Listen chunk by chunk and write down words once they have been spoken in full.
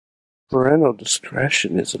Parental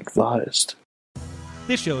discretion is advised.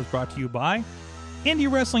 This show is brought to you by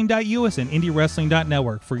IndieWrestling.us and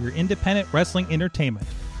IndieWrestling.network for your independent wrestling entertainment.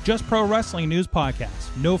 Just Pro Wrestling News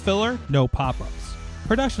Podcast. No filler, no pop-ups.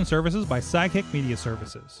 Production services by Sidekick Media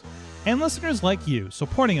Services. And listeners like you,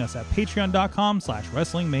 supporting us at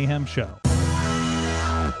patreon.com/Wrestling Mayhem Show.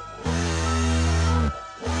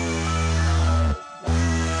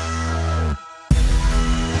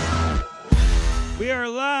 We are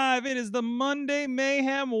live. It is the Monday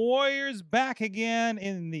Mayhem Warriors back again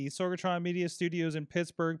in the Sorgatron Media Studios in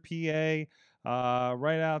Pittsburgh, PA.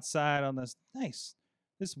 Right outside on this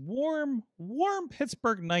warm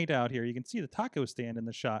Pittsburgh night out here. You can see the taco stand in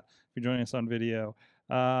the shot if you're joining us on video.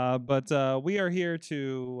 But we are here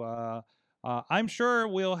to, I'm sure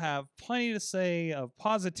we'll have plenty to say of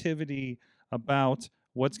positivity about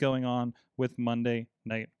what's going on with Monday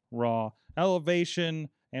Night Raw. Elevation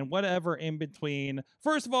and whatever in between.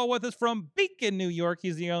 First of all, with us from Beacon, New York,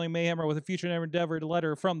 he's the only Mayhemmer with a future never endeavored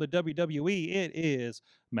letter from the WWE. It is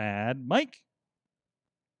Mad Mike.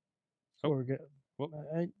 Oh,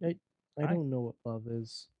 I don't know what love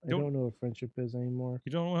is. I don't know what friendship is anymore.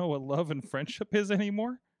 You don't know what love and friendship is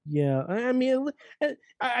anymore? Yeah, I mean,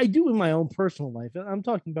 I do in my own personal life. I'm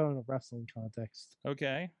talking about in a wrestling context.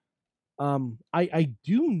 Okay. I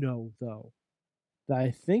do know though that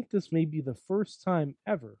I think this may be the first time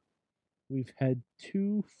ever we've had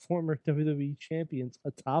two former WWE champions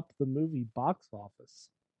atop the movie box office.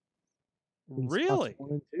 Really?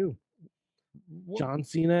 1 and 2. John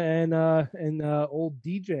Cena and old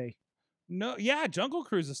DJ. No, yeah, Jungle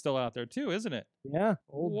Cruise is still out there too, isn't it? Yeah,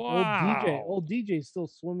 old DJ's still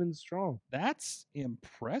swimming strong. That's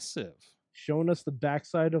impressive. Showing us the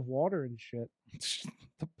backside of water and shit.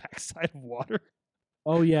 The backside of water?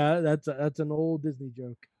 Oh yeah, that's an old Disney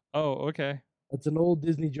joke. Oh, okay. That's an old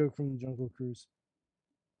Disney joke from the Jungle Cruise.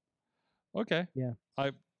 Okay. Yeah.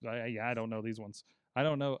 I don't know these ones. I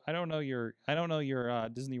don't know your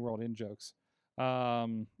Disney World in jokes.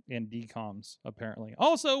 And DComs apparently.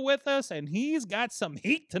 Also with us, and he's got some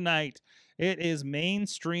heat tonight. It is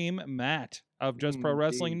Mainstream Matt of Just Pro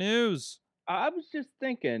Wrestling News. I was just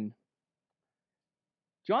thinking,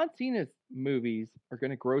 John Cena's movies are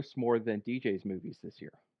going to gross more than DJ's movies this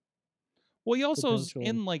year. Well, he also is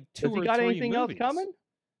in like 2 or 3 movies. Has he got anything else coming?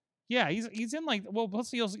 Yeah, he's in like, well,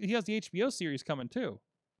 plus he has the HBO series coming too.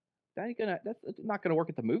 That's not gonna work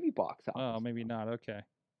at the movie box office. Oh, maybe not. Okay,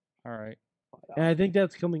 all right. And I think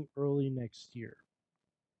that's coming early next year.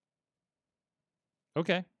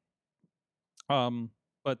 Okay.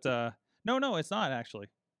 But no, it's not actually.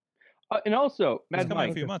 And also, it's coming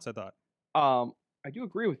in a few months, I thought. I do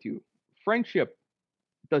agree with you. Friendship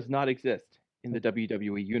does not exist in the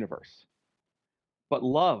WWE universe, but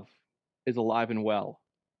love is alive and well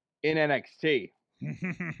in NXT.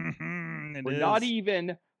 We're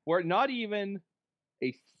not even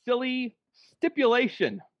a silly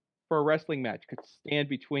stipulation for a wrestling match could stand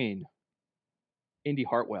between Indy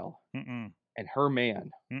Hartwell and her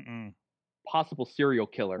man, possible serial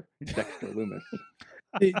killer Dexter Lumis.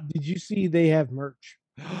 Did you see they have merch?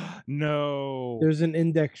 No. There's an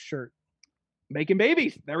Index shirt. Making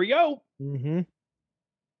babies. There we go. Mm-hmm.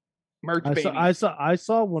 Merch babies. I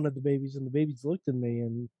saw one of the babies, and the babies looked at me,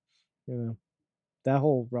 and that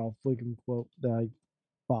whole Ralph Wiggum quote that I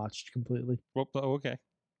botched completely. Well, okay.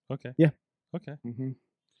 Yeah. Okay. Mm-hmm.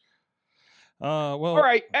 Well. All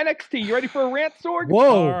right, NXT. You ready for a rant, Sorg?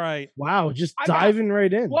 Whoa! All right. Wow, just diving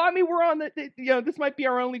right in. Well, I mean, we're on this might be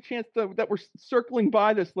our only chance that we're circling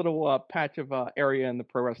by this little patch of area in the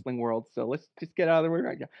pro wrestling world. So let's just get out of the way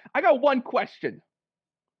right now. I got one question.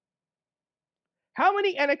 How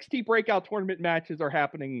many NXT breakout tournament matches are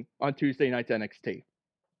happening on Tuesday night's NXT?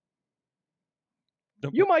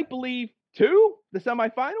 You might believe 2, the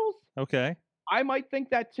semifinals. Okay. I might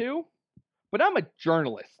think that too, but I'm a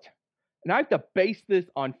journalist, and I have to base this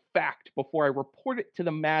on fact before I report it to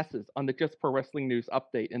the masses on the Just Pro Wrestling News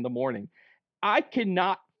update in the morning. I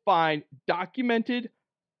cannot find documented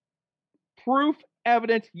proof,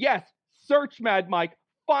 evidence. Yes, search Mad Mike,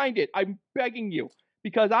 find it. I'm begging you,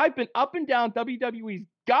 because I've been up and down WWE's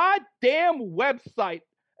goddamn website,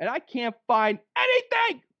 and I can't find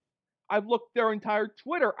anything. I've looked their entire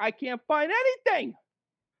Twitter. I can't find anything.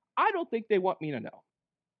 I don't think they want me to know.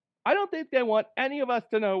 I don't think they want any of us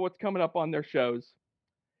to know what's coming up on their shows.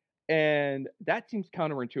 And that seems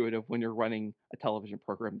counterintuitive when you're running a television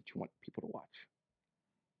program that you want people to watch.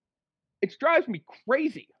 It drives me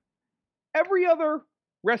crazy. Every other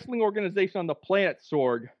wrestling organization on the planet,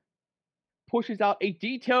 Sorg, pushes out a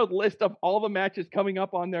detailed list of all the matches coming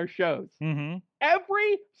up on their shows. Mm-hmm.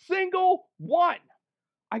 Every single one.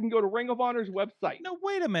 I can go to Ring of Honor's website. No,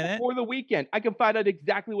 wait a minute. For the weekend, I can find out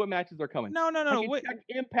exactly what matches are coming. No. I can check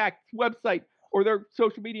Impact's website or their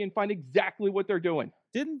social media and find exactly what they're doing.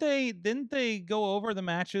 Didn't they go over the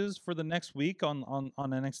matches for the next week on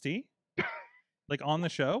NXT? Like on the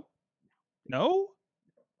show? No?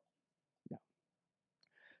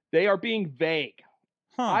 They are being vague.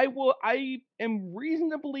 Huh. I am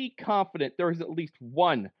reasonably confident there is at least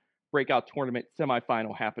one breakout tournament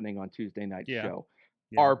semifinal happening on Tuesday night's show.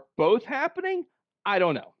 Yeah. Are both happening? I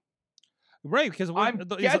don't know. Right, because I'm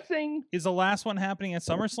guessing is the last one happening at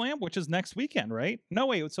SummerSlam, which is next weekend, right? No,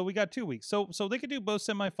 wait. So we got 2 weeks. So they could do both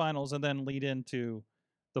semifinals and then lead into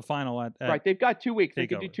the final at right. They've got 2 weeks. They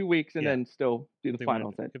could Takeover. do 2 weeks and then still do the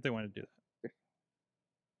finals. If they want to do that.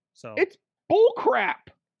 So it's bull crap.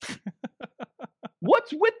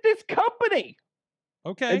 What's with this company?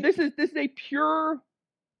 Okay. And this is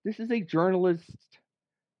a journalist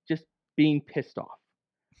just being pissed off.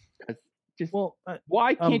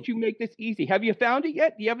 Why can't you make this easy? Have you found it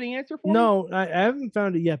yet? Do you have any answer for me? No, I haven't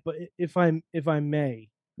found it yet. But if I may,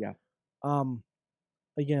 yeah.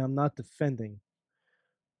 Again, I'm not defending.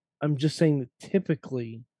 I'm just saying that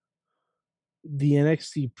typically the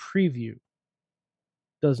NXT preview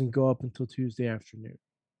doesn't go up until Tuesday afternoon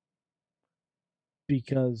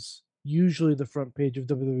because usually the front page of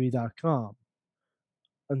WWE.com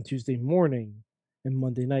on Tuesday morning and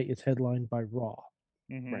Monday night is headlined by Raw.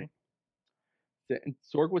 Mm-hmm. Right. And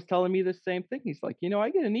Sorg was telling me the same thing. He's like, I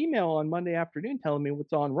get an email on Monday afternoon telling me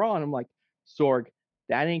what's on Raw. And I'm like, Sorg,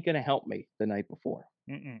 that ain't going to help me the night before.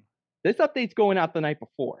 Mm-mm. This update's going out the night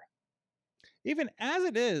before. Even as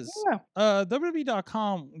it is,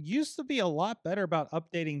 WWE.com used to be a lot better about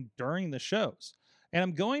updating during the shows. And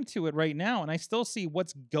I'm going to it right now, and I still see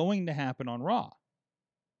what's going to happen on Raw.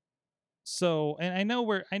 So, and I know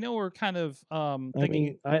we're kind of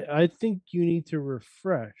thinking. I think you need to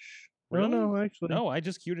refresh. Really? No, actually. No, I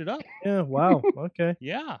just queued it up. Yeah, wow. Okay.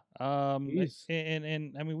 Yeah.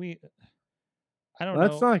 And I mean I don't know.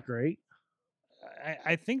 That's not great.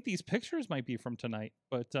 I think these pictures might be from tonight,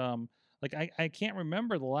 but like I can't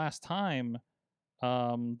remember the last time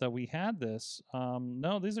that we had this.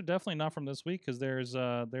 No, these are definitely not from this week because there's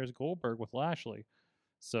Goldberg with Lashley.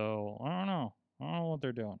 So I don't know what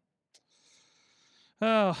they're doing.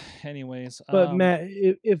 Oh, anyways. But Matt,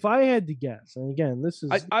 if I had to guess, and again, this is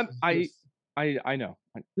I know.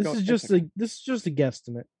 This is just a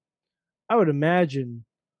guesstimate. I would imagine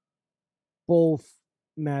both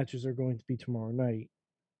matches are going to be tomorrow night,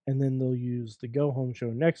 and then they'll use the go home show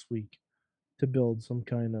next week to build some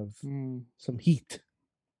kind of some heat,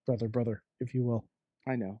 brother, if you will.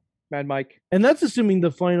 I know, Mad Mike, and that's assuming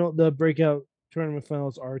the breakout tournament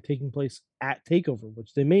finals are taking place at Takeover,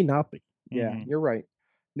 which they may not be. Yeah, you're right.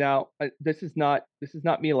 Now, this is not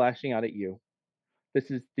me lashing out at you. This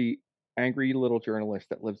is the angry little journalist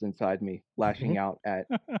that lives inside me lashing out at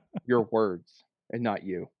your words and not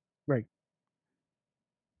you. Right.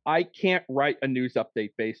 I can't write a news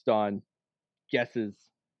update based on guesses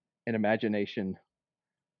and imagination.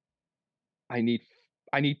 I need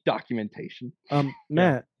documentation.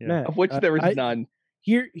 Matt, of which there is none.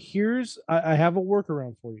 Here's I have a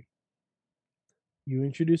workaround for you. You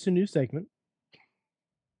introduce a new segment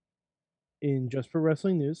in Just Pro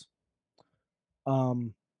Wrestling News.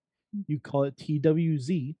 You call it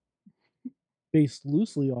TWZ, based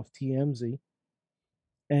loosely off TMZ,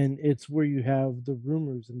 and it's where you have the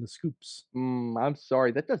rumors and the scoops. I'm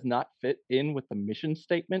sorry, that does not fit in with the mission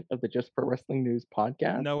statement of the Just Pro Wrestling News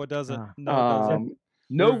podcast. No, it doesn't. No, it doesn't.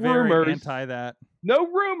 No rumors. Anti that. No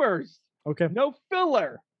rumors. Okay. No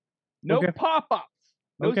filler. No pop-ups.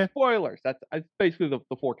 No spoilers. That's basically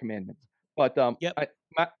the 4 commandments. But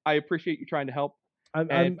I appreciate you trying to help.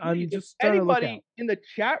 I'm just trying to look out. In the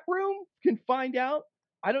chat room can find out.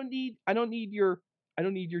 I don't need your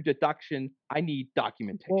deduction. I need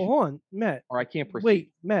documentation. Well, hold on, Matt. Or I can't proceed.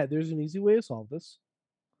 Wait, Matt. There's an easy way to solve this.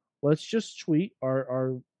 Let's just tweet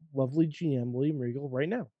our lovely GM William Regal right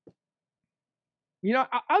now.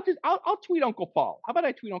 I'll tweet Uncle Paul. How about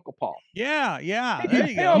I tweet Uncle Paul? Yeah. There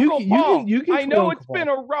you go. Uncle Paul. You can I know it's been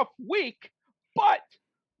a rough week, but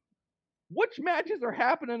which matches are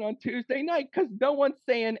happening on Tuesday night? Because no one's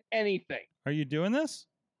saying anything. Are you doing this?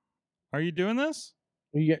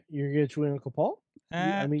 You're gonna tweet Uncle Paul?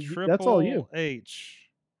 That's all you.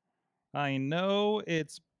 H. I know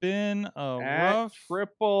it's been a rough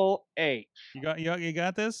Triple H. You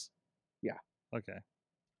got this? Yeah. Okay.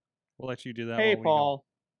 We'll let you do that. Hey, Paul.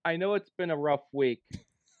 I know it's been a rough week,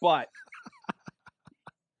 but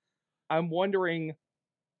I'm wondering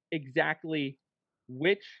exactly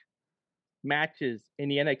which matches in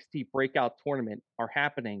the NXT Breakout Tournament are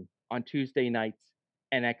happening on Tuesday nights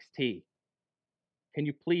NXT? Can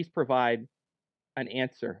you please provide an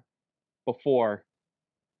answer before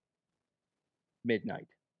midnight?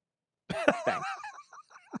 Thanks.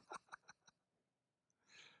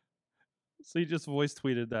 So you just voice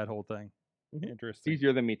tweeted that whole thing. Mhm. Interesting.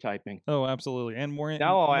 Easier than me typing. Oh, absolutely, and more.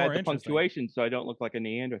 Now I'll more add the interesting. punctuation so I don't look like a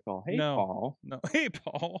Neanderthal. Hey, No. Paul. No, hey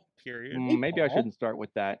Paul. Period. Hey, Maybe I Paul. shouldn't start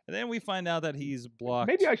with that. And then we find out that he's blocked.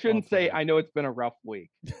 Maybe I shouldn't on say, Twitter. I know it's been a rough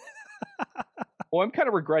week. Well, I'm kind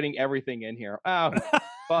of regretting everything in here.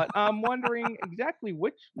 But I'm wondering exactly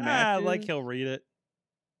which matches like he'll read it.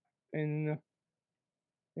 in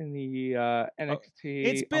the NXT.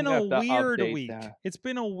 It's been a weird week. It's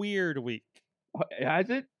been a weird week. Has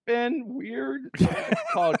it been weird? It's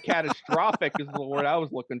called catastrophic is the word I was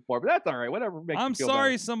looking for, but that's all right. Whatever makes I'm you feel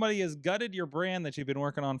sorry better. somebody has gutted your brand that you've been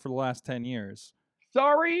working on for the last 10 years.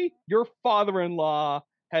 Sorry, your father-in-law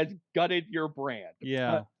has gutted your brand.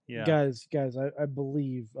 Yeah, yeah. Guys, I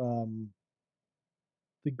believe the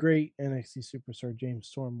great NXT superstar James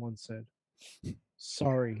Storm once said,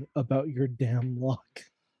 "Sorry about your damn luck."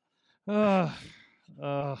 You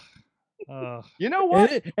know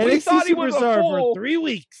what? We NXT thought he was a superstar fool, for 3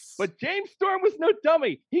 weeks. but James Storm was no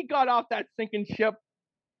dummy. He got off that sinking ship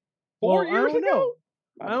 4 years ago.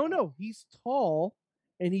 I don't know. He's tall,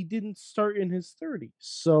 and he didn't start in his 30s.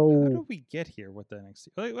 So how did we get here with the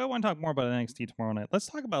NXT? I want to talk more about NXT tomorrow night. Let's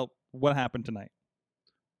talk about what happened tonight.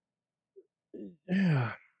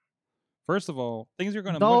 yeah, First of all, things are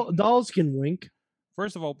going to dolls can wink.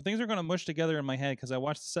 First of all, things are going to mush together in my head because I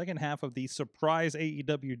watched the second half of the surprise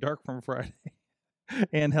AEW Dark from Friday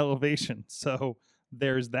and Elevation. So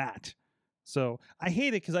there's that. So I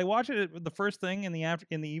hate it because I watch it the first thing in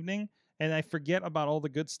the evening and I forget about all the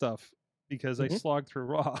good stuff because I slogged through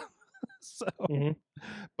Raw. So,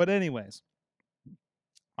 but anyways,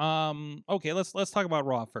 okay, let's talk about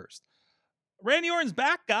Raw first. Randy Orton's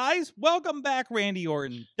back, guys. Welcome back, Randy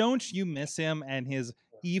Orton. Don't you miss him and his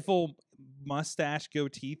evil mustache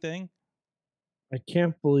goatee thing? I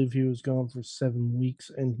can't believe he was gone for 7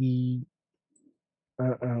 weeks, and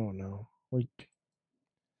I don't know. Like,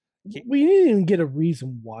 we didn't even get a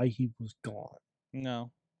reason why he was gone.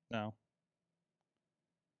 No. Not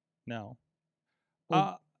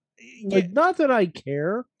that I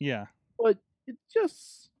care. Yeah. But it's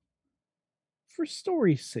just for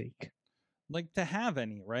story's sake. Like to have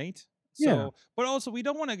any, right? So, yeah. But also we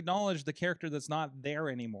don't want to acknowledge the character that's not there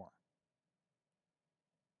anymore.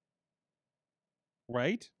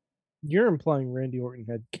 Right? You're implying Randy Orton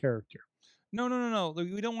had character. No.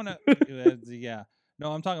 We don't want to. Yeah.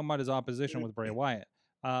 No, I'm talking about his opposition with Bray Wyatt.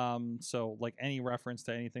 So like any reference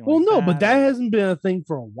to anything. Well, like no, that, but that hasn't been a thing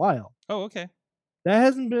for a while. Oh, okay. That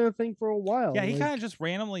hasn't been a thing for a while. Yeah, he kind of just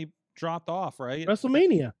randomly dropped off, right?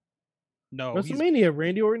 WrestleMania. No, WrestleMania.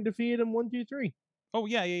 Randy Orton defeated him 1, 2, 3. Oh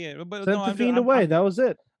yeah. But sent the Fiend away. That was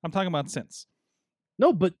it. I'm talking about since.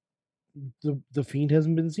 No, but the Fiend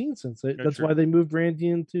hasn't been seen since. That's why they moved Randy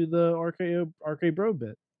into the RK Bro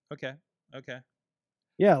bit. Okay.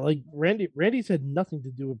 Yeah, like Randy's had nothing to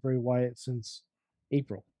do with Bray Wyatt since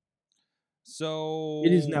April. So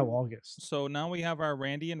it is now August. So now we have our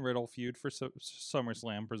Randy and Riddle feud for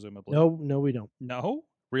SummerSlam, presumably. No, we don't. No,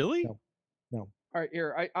 really? No. All right,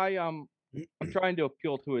 here I'm trying to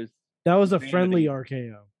appeal to his. That was a friendly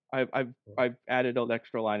RKO. I've added an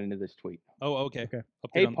extra line into this tweet. Oh, okay.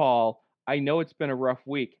 Hey, Paul, I know it's been a rough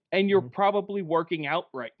week, and you're probably working out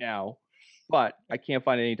right now, but I can't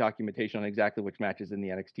find any documentation on exactly which matches in the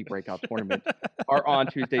NXT Breakout Tournament are on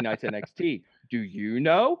Tuesday nights NXT. Do you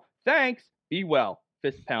know? Thanks. Be well.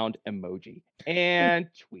 Fist pound emoji. And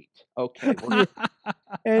tweet. Okay.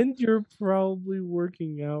 And you're probably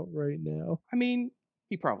working out right now. I mean,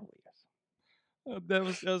 he probably is. That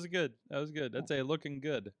was good. That was good. That's a looking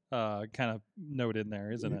good kind of note in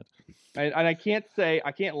there, isn't it? And I can't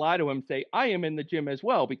lie to him, say I am in the gym as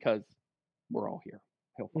well, because we're all here.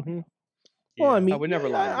 He'll find out. Well, I mean, I would never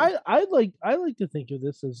lie. I like to think of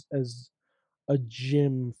this as a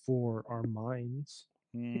gym for our minds.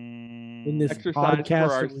 In this exercise podcast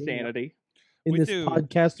for our arena. sanity. In this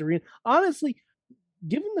podcast arena. Honestly,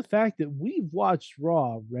 given the fact that we've watched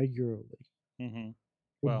Raw regularly for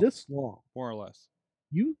this long, more or less,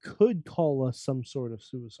 you could call us some sort of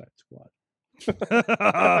Suicide Squad.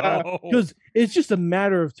 Because it's just a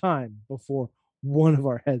matter of time before one of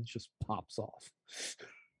our heads just pops off.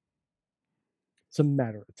 It's a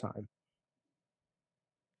matter of time.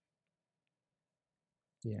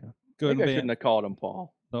 Yeah. Good. Maybe I shouldn't have called him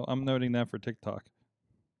Paul. No, I'm noting that for TikTok.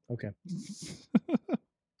 Okay.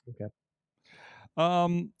 Okay.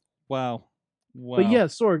 Wow. But yeah,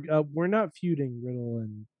 Sorg, we're not feuding Riddle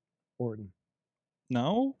and Orton.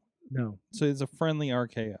 No? No. So it's a friendly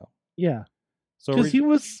RKO. Yeah. So Because he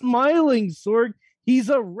was smiling, Sorg. He's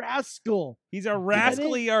a rascal. he's a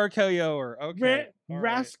rascally RKOer. Okay. All right.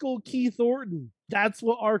 Rascal Keith Orton. That's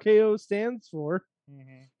what RKO stands for.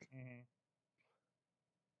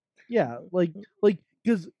 Yeah, like,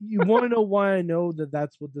 because you want to know why I know that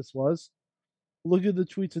that's what this was? Look at the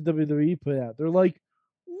tweets that WWE put out. They're like,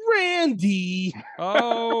 Randy,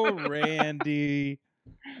 Oh, Randy.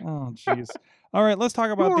 Oh, jeez. All right, let's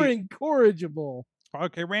talk about you're incorrigible.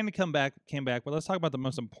 Okay, Randy came back, but let's talk about the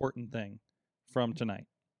most important thing from tonight.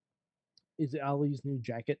 Is it Ali's new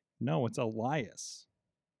jacket? No, it's Elias.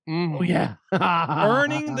 Oh, yeah.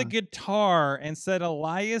 Burning the guitar and said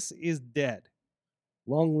Elias is dead.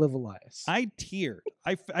 Long live Elias. I teared.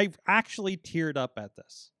 I've actually teared up at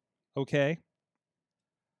this. Okay?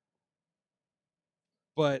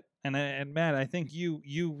 But and Matt, I think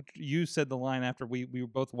you said the line after we were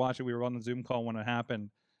both watching. We were on the Zoom call when it happened.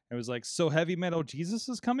 It was like, so Heavy Metal Jesus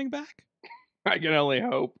is coming back? I can only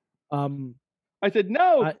hope. I said,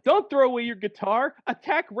 no, don't throw away your guitar.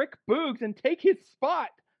 Attack Rick Boogs and take his spot.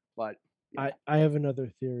 But yeah. I have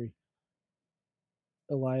another theory.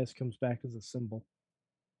 Elias comes back as a symbol.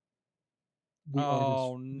 The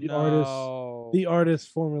artist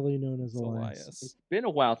formerly known as Elias. It's been a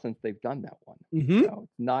while since they've done that one. Mm-hmm. So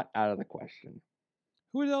it's not out of the question.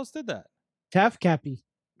 Who else did that? Taff Cappy.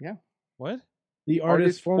 Yeah. What? The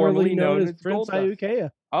artist formerly known as Prince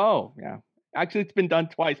Iukea. Oh, yeah. Actually, it's been done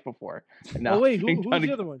twice before. Oh, wait, who's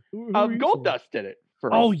the other one? Who Goldust did it.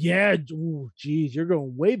 Oh, yeah. Ooh, geez, you're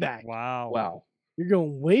going way back. Wow. You're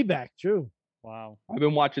going way back, too. Wow. I've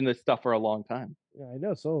been watching this stuff for a long time. Yeah, I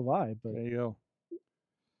know. So have I. But there you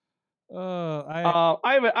go.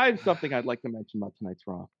 I have something I'd like to mention about tonight's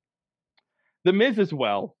Raw. The Miz as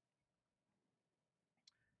well.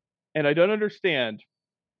 And I don't understand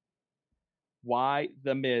why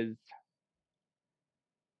The Miz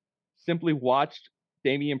simply watched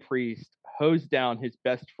Damian Priest hose down his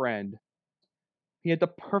best friend. He had the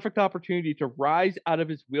perfect opportunity to rise out of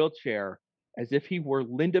his wheelchair as if he were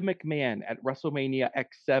Linda McMahon at WrestleMania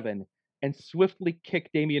X7 and swiftly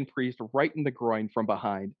kick Damian Priest right in the groin from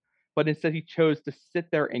behind. But instead he chose to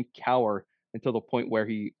sit there and cower until the point where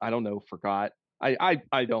he, I don't know, forgot. I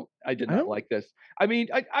did not like this. I mean,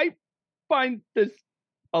 I find this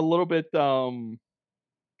a little bit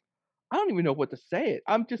I don't even know what to say it.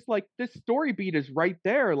 I'm just like, this story beat is right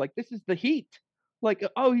there. Like, this is the heat. Like,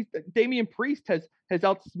 Damian Priest has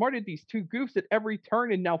outsmarted these two goofs at every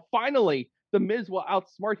turn, and now finally The Miz will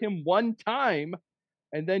outsmart him one time,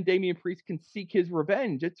 and then Damian Priest can seek his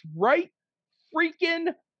revenge. It's right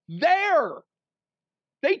freaking there.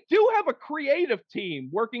 They do have a creative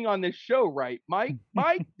team working on this show, right, Mike?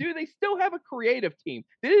 Mike, do they still have a creative team?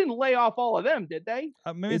 They didn't lay off all of them, did they?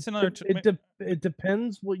 Maybe it's another. It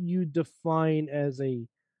depends what you define as a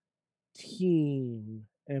team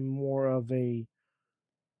and more of a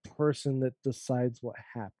person that decides what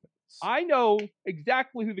happens. I know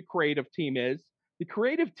exactly who the creative team is. The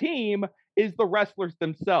creative team is the wrestlers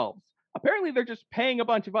themselves. Apparently, they're just paying a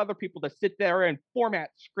bunch of other people to sit there and format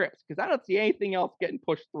scripts because I don't see anything else getting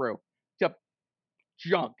pushed through except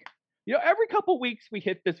junk. You know, every couple weeks we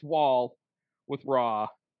hit this wall with Raw,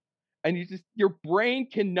 and your brain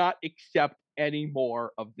cannot accept any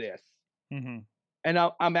more of this. Mm-hmm. And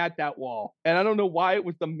I'm at that wall, and I don't know why it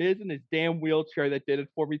was The Miz in his damn wheelchair that did it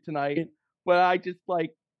for me tonight. But I just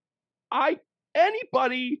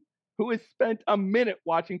anybody who has spent a minute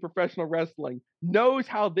watching professional wrestling knows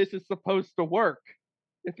how this is supposed to work.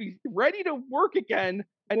 If he's ready to work again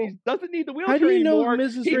and he doesn't need the wheelchair anymore,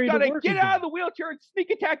 he's got to get out of the wheelchair and sneak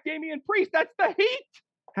attack Damian Priest. That's the heat.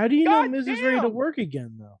 How do you know Miz is ready to work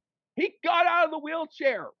again, though? He got out of the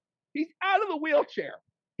wheelchair. He's out of the wheelchair.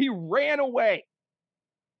 He ran away.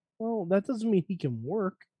 Well, that doesn't mean he can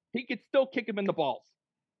work. He could still kick him in the balls.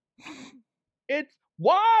 It's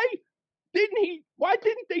why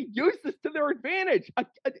didn't they use this to their advantage?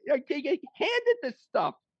 They handed this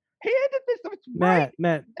stuff. It's Matt,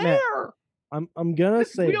 there. I'm gonna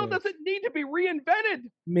say this wheel doesn't need to be reinvented.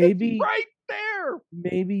 Maybe it's right there.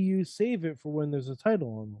 Maybe you save it for when there's a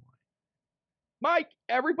title on the line. Mike,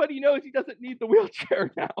 everybody knows he doesn't need the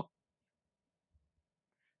wheelchair now.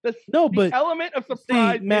 The element of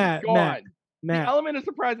surprise is gone. The element of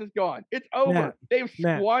surprise is gone. It's over. They've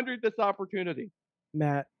squandered this opportunity.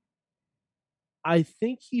 Matt, I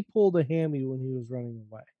think he pulled a hammy when he was running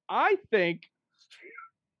away. I think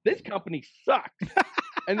this company sucks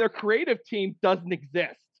and their creative team doesn't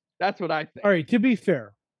exist. That's what I think. All right, to be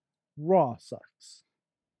fair, Raw sucks.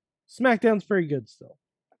 SmackDown's pretty good still.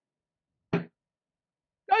 Does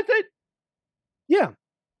it? Yeah.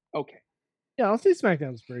 Okay. Yeah, I'll say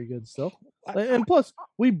SmackDown's very good still. I- And plus,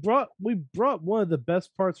 we brought one of the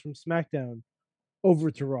best parts from SmackDown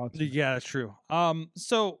over to Raw. tonight. Yeah, that's true.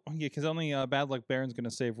 So yeah, because only Bad Luck Baron's going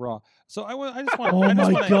to save Raw. So I just want. Oh I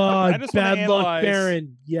just my wanna, God! I just wanna Bad luck, analyze-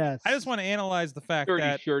 Baron. Yes. I just want to analyze the fact Dirty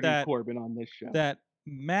that Shirty Corbin on this show. that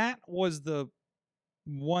Matt was the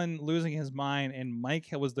one losing his mind, and Mike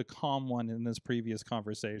was the calm one in this previous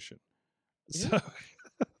conversation. So,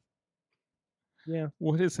 Yeah.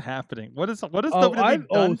 what is happening? What is I've WWE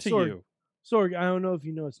done to you? Sorry, I don't know if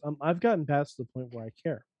you noticed. I've gotten past the point where I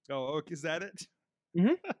care. Oh, okay, is that it?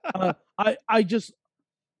 I just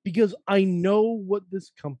because I know what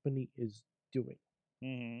this company is doing.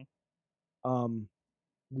 Mm-hmm.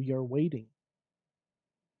 We are waiting.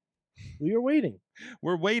 We are waiting.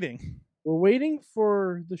 We're waiting. We're waiting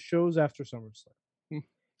for the shows after SummerSlam.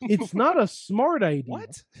 It's not a smart idea.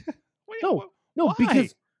 What? Wait, No, no, why?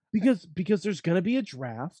 because there's gonna be a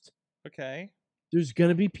draft. Okay. There's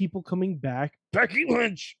gonna be people coming back. Becky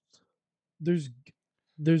Lynch. There's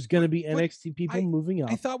gonna be But NXT people moving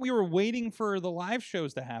up. I thought we were waiting for the live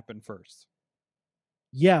shows to happen first.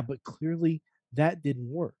 Yeah, but clearly that didn't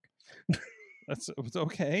work. It's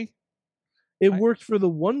okay. It worked for the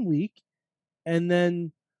 1 week, and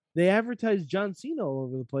then they advertised John Cena all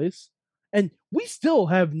over the place. And we still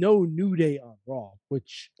have no New Day on Raw,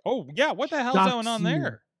 which Oh yeah, what the hell's shocks going on me.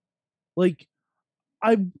 there?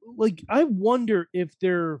 I wonder if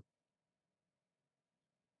they're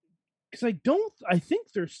because I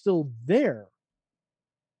think they're still there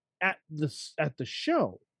at the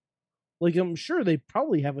show. Like I'm sure they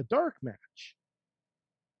probably have a dark match.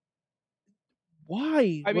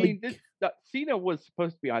 Why? I mean, Cena was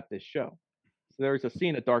supposed to be at this show, so there's a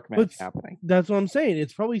Cena dark match happening. That's what I'm saying.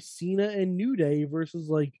 It's probably Cena and New Day versus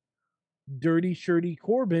like Dirty Shirty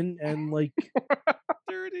Corbin and like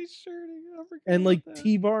Dirty Shirty. and like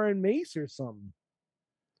T-Bar and Mace or something.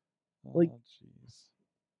 Like,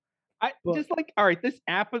 jeez. Just like, all right, this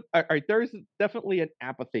all right, there's definitely an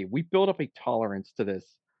apathy. We build up a tolerance to this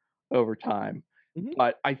over time. Mhm.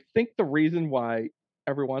 But I think the reason why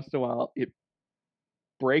every once in a while it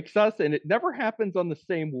breaks us, and it never happens on the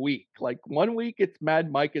same week. Like 1 week it's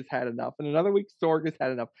Mad Mike has had enough, and another week Sorg has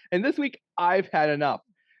had enough, and this week I've had enough.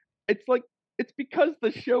 It's like it's because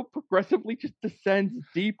the show progressively just descends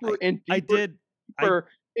deeper and deeper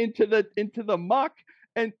into the muck,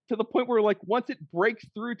 and to the point where like once it breaks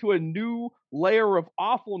through to a new layer of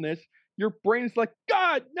awfulness, your brain's like,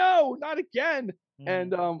 God, no, not again.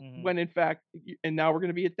 And when in fact, and now we're going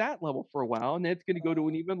to be at that level for a while, and then it's going to go to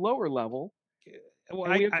an even lower level.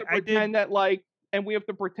 Well, And we have to pretend that like, and we have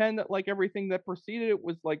to pretend that like everything that preceded it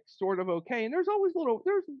was like sort of okay. And there's always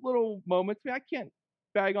little moments. I mean, I can't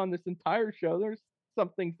bag on this entire show. There's some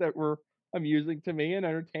things that were amusing to me and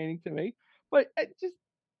entertaining to me, but it just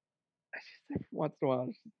every once in a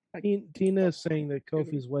while. Tina is saying that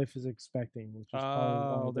Kofi's wife is expecting, which is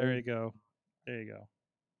probably Oh, there you go. There you go.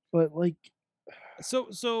 But like,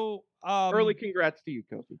 so early congrats to you,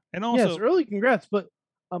 Kofi. And also, yes, early congrats. But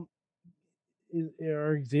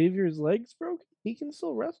are Xavier's legs broken? He can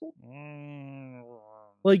still wrestle.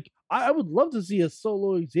 Like, I would love to see a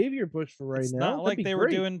solo Xavier push for right it's now. not like they were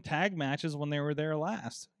doing tag matches when they were there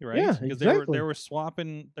last, right? Yeah, because exactly. they were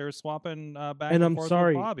swapping back and I'm forth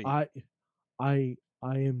sorry, with Bobby. I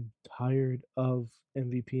am tired of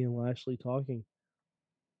MVP and Lashley talking.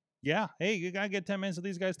 Yeah, hey, you gotta get 10 minutes of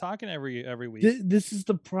these guys talking every week. This is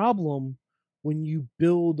the problem when you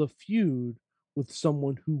build a feud with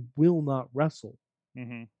someone who will not wrestle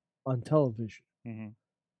on television.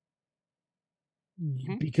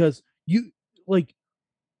 Because you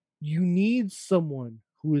need someone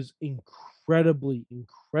who is incredibly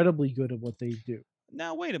good at what they do.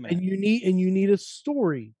 Now wait a minute. And you need a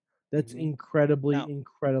story that's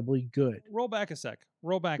incredibly good. Roll back a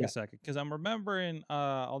second, because I'm remembering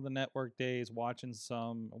on the network days watching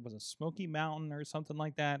was it Smoky Mountain or something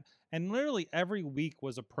like that, and literally every week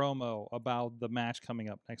was a promo about the match coming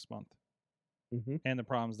up next month and the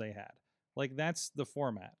problems they had. Like that's the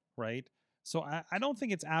format, right? So I don't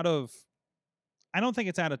think it's out of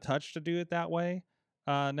touch to do it that way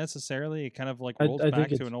necessarily. It kind of like rolls back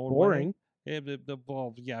to an old boring.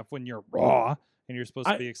 Well, yeah, when you're Raw and you're supposed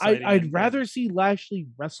to be excited. I'd rather see Lashley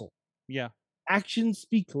wrestle. Yeah. Actions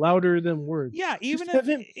speak louder than words. Yeah, have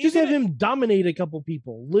him dominate a couple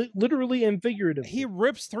people, literally and figuratively. He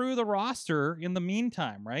rips through the roster in the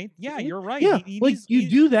meantime, right? Yeah, you're right. Yeah, you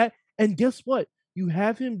do that, and guess what? You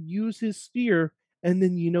have him use his spear, and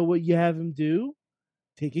then you know what you have him do?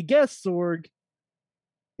 Take a guess, Sorg.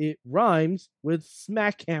 It rhymes with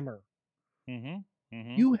smackhammer.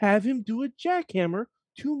 You have him do a jackhammer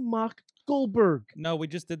to mock Goldberg. No, we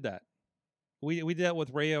just did that. We did that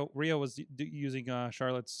with Rio. Rio was using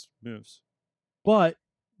Charlotte's moves. But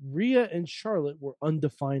Rhea and Charlotte were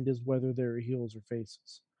undefined as whether they're heels or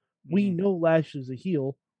faces. We Mhm. know Lashley's a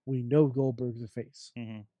heel. We know Goldberg's a face.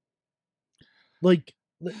 Mhm. Like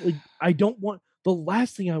I don't want the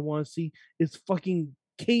last thing I want to see is fucking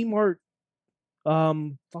Kmart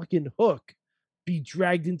fucking Hook be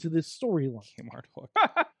dragged into this storyline. Kmart Hook.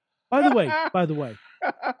 By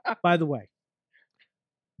the way,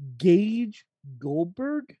 Gage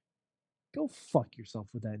Goldberg, go fuck yourself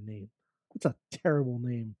with that name. That's a terrible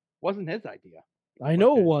name. Wasn't his idea. I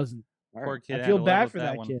know Okay. it wasn't. Poor kid. I had feel to live bad with for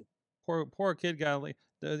that one. kid. Poor kid got.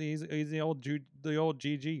 He's the old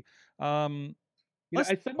GG. You know,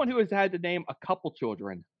 as someone who has had to name a couple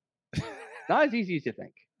children, not as easy as you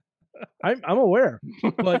think. I'm aware,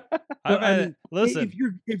 but listen.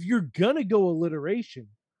 if you're gonna go alliteration,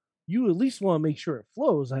 you at least want to make sure it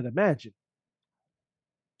flows. I'd imagine.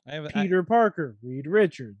 Peter Parker, Reed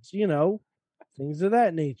Richards, things of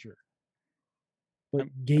that nature. But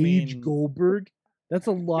Gage Goldberg, that's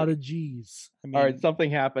a lot of G's. All right, something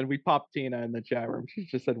happened. We popped Tina in the chat room. She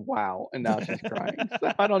just said, "Wow," and now she's crying.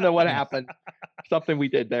 So I don't know what happened. Something we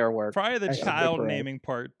did there worked. Probably the child naming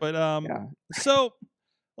part. But so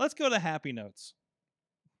let's go to happy notes.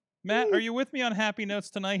 Matt, are you with me on happy notes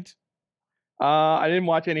tonight? I didn't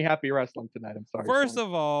watch any happy wrestling tonight. I'm sorry. First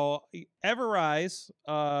of all, Everrise,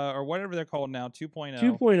 or whatever they're called now, 2.0.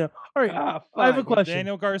 2.0. All right, I have a question.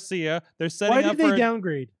 Daniel Garcia. They're setting Why up did they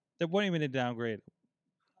downgrade? What do you mean they downgrade?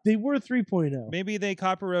 They were 3.0. Maybe they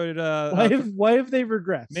copyrighted. Why have they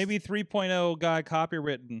regressed? Maybe 3.0 got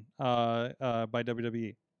copywritten by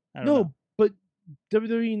WWE. I don't know. But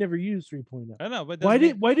WWE never used 3.0. I know, but why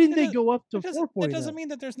didn't they go up to 4.0? That doesn't mean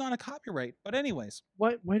that there's not a copyright. But anyways,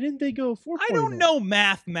 why didn't they go 4.0? I don't know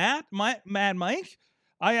math, Mad Mike.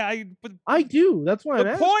 I do. That's why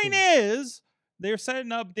the point is they're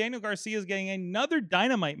setting up. Daniel Garcia is getting another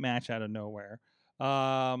Dynamite match out of nowhere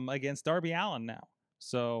against Darby Allin now.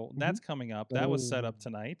 So that's coming up. That was set up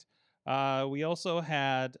tonight. We also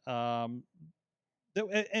had and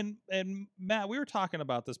Matt, we were talking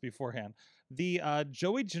about this beforehand. The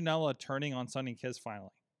Joey Janela turning on Sonny Kiss finally.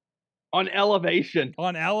 On Elevation.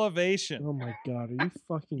 On Elevation. Oh my God, are you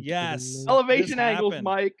fucking yes. kidding me? Elevation angles,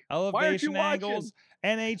 Mike. Elevation angles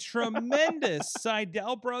and a tremendous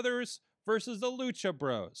Seidel brothers versus the Lucha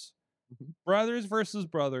Bros. Brothers versus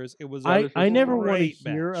brothers. It was. I never want to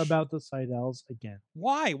hear about the Seidels again.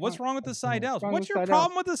 Why? What's wrong with the Seidels? What's your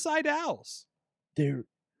problem with the Seidels? They're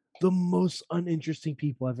the most uninteresting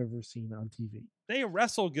people I've ever seen on TV. They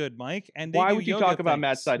wrestle good, Mike. And why would you talk about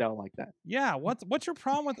Matt Seidel like that? Yeah. What's your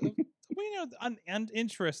problem with?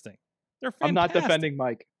 Uninteresting. They're fantastic. I'm not defending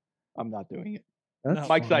Mike. I'm not doing it. That's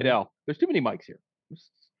Mike fine. Seidel. There's too many Mikes here.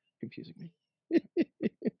 It's confusing me. I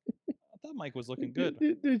thought Mike was looking good.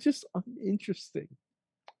 They're just uninteresting.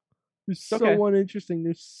 They're so uninteresting.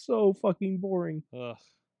 They're so fucking boring. Ugh.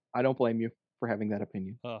 I don't blame you for having that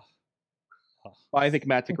opinion. Ugh. I think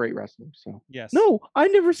Matt's a great wrestler. So yes. No, I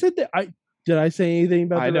never said that. Did I say anything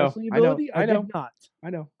about the wrestling ability? I know. did not.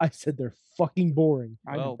 I know. I said they're fucking boring.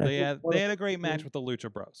 Well, they had a great match with the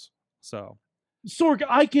Lucha Bros. So Sorg,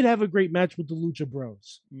 I could have a great match with the Lucha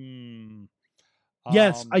Bros.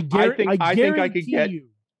 Yes, I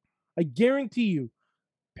guarantee you,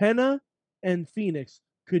 Penta and Phoenix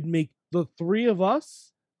could make the three of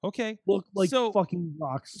us look like fucking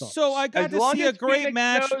rock stars. So I got to see a great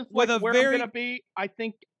match with a where very. I'm gonna be. I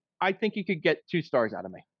think you could get 2 stars out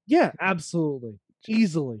of me. Yeah, absolutely,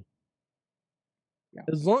 easily. Yeah.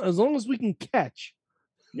 As long as we can catch.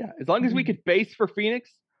 Yeah, as long as we could base for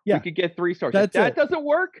Phoenix, we could get 3 stars. If that doesn't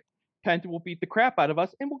work, Penta will beat the crap out of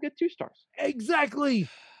us, and we'll get 2 stars. Exactly.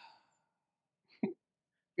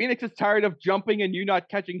 Phoenix is tired of jumping and you not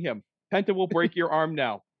catching him. Penta will break your arm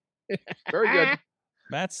now. Very good.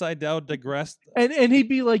 Matt Seidel digressed. And he'd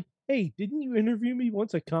be like, hey, didn't you interview me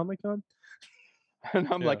once at Comic-Con? And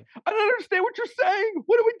I'm like, I don't understand what you're saying.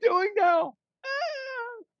 What are we doing now?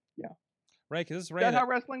 Yeah. Right, because it's Ray. That's how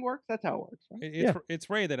wrestling works? That's how it works. Right? It's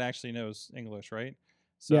Ray that actually knows English, right?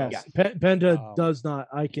 So, yes. Penta does not.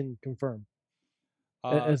 I can confirm.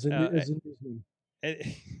 As a newsman.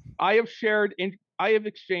 I have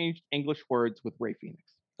exchanged English words with Ray Phoenix.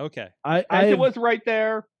 Okay. It was right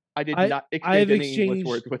there. I did not exchange any English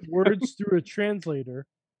words with words through a translator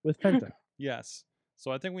with Penta. Yes.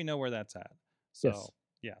 So I think we know where that's at. So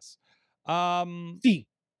yes. C.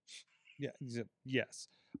 Yeah. Yes.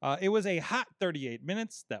 It was a hot 38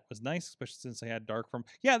 minutes. That was nice, especially since they had Dark from.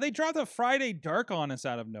 Yeah, they dropped a Friday Dark on us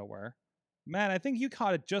out of nowhere. Matt, I think you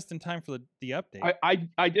caught it just in time for the update.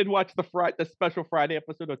 I did watch the special Friday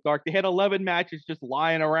episode of Dark. They had 11 matches just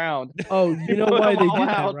lying around. Oh, you know why they did that,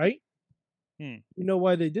 out. right? Hmm. You know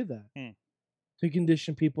why they did that? Hmm. To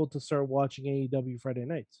condition people to start watching AEW Friday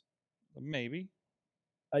nights. Maybe.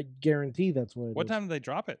 I guarantee that's what it What is. time did they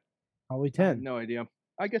drop it? Probably I have 10. no idea.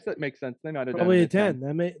 I guess that makes sense. They might have Probably done a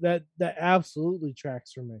it at 10. That absolutely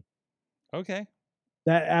tracks for me. Okay.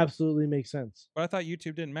 That absolutely makes sense. But I thought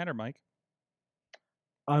YouTube didn't matter, Mike.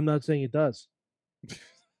 I'm not saying it does.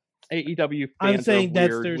 AEW fans I'm saying are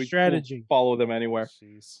that's weird. their We'll strategy. follow them anywhere.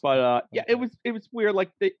 Jeez. But yeah, Okay. it was weird.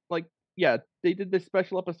 They did this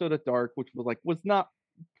special episode of Dark, which was not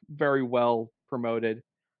very well promoted.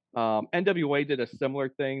 NWA did a similar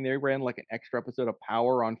thing. They ran like an extra episode of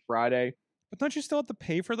Power on Friday. But don't you still have to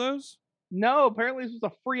pay for those? No, apparently this was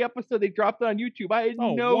a free episode. They dropped it on YouTube. I had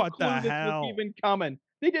Oh, no what clue the this hell? was even coming.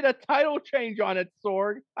 They did a title change on it,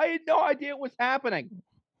 Sorg. I had no idea it was happening.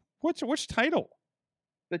 Which title?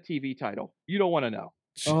 The TV title. You don't want to know.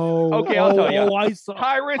 Oh, Okay, I'll tell you. I saw.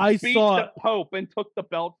 Tyrus I beat saw the it. Pope and took the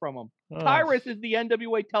belt from him. Ugh. Tyrus is the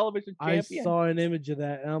NWA television I champion. saw an image of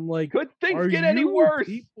that, and I'm like, Could things are get any you worse?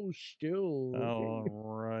 people still? Oh,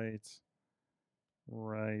 right.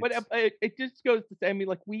 Right. But it just goes to say, I mean,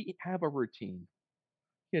 like, we have a routine.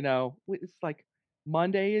 You know, it's like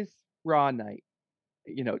Monday is Raw night.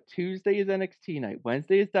 You know, Tuesday is NXT night.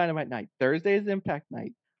 Wednesday is Dynamite night. Thursday is Impact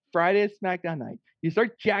night. Friday is SmackDown night. You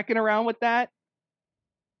start jacking around with that,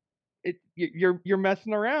 you're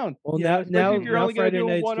messing around. Well, you know, especially if you're now only going to Friday do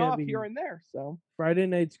a night's one-off gonna be here and there. So Friday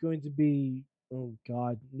night's going to be. Oh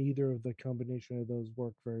God, neither of the combination of those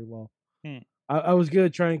work very well. Hmm. I was gonna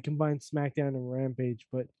try and combine SmackDown and Rampage,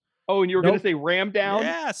 but and you were going Nope. to say Ram Down?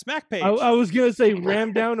 Yeah, Smack Page. I was gonna say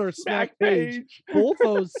Ram Down or Smack Page. Page. Both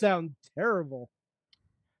those sound terrible.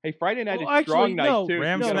 Hey, Friday night Oh, is actually, strong night no, too.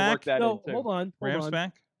 Ram You gotta Smack? work that No, in too. hold on. Ram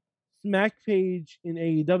Smack? Smack Page in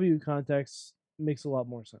AEW context makes a lot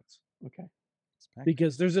more sense Okay. Smack.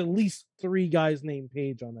 because there's at least 3 guys named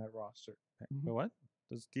Page on that roster: What?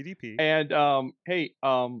 Does DDP? And hey,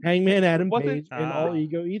 Hangman Adam Wasn't- Page and Ah. All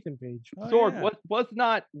Ego Ethan Page. Oh, Sword yeah. was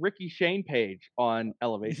not Ricky Shane Page on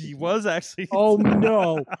Elevation. He was actually. Oh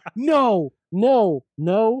no, no, no,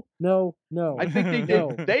 no, no, no! I think they did.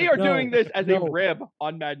 No, They are no, doing this as no. a rib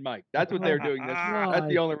on Mad Mike. That's what they're doing this for. That's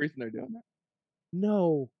the God. only reason they're doing that.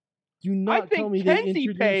 No, do not think tell me they Kenzie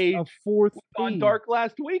introduced Page a 4th On P. Dark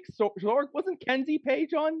last week, Zorg wasn't Kenzie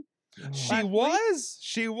Page on? She last week? was.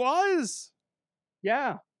 She was.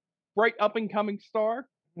 Yeah, bright up and coming star.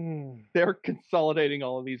 Mm. They're consolidating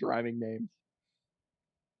all of these rhyming names.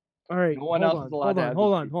 All right, No one hold else on, is allowed hold to on, have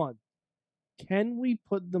hold these on, hold on. Can we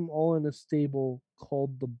put them all in a stable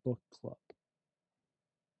called the Book Club?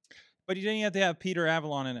 But you didn't have to have Peter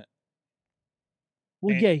Avalon in it.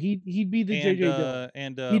 Well, And- yeah, he'd be the And, JJ Dillon.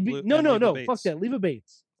 and He'd be, Blue- no, and no, Leva no. Bates. Fuck that. Leva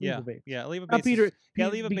Bates. Yeah, Leva Bates. yeah. Leva Not Bates. Peter. Yeah,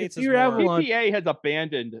 Pe- Leva because Bates is Peter more. Avalon- PPA has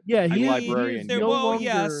abandoned Yeah, the he is librarian. no well, longer-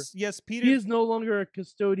 yes, Peter. He is no longer a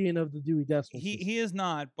custodian of the Dewey Decimal System. He is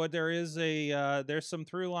not, but there is a there's some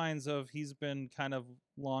through lines of he's been kind of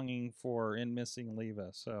longing for and missing Leva.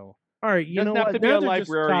 So All right, you Doesn't know have what? to be Now a they're just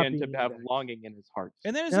librarian copying to have that. longing in his heart.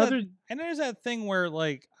 and there's Now that they're and there's that thing where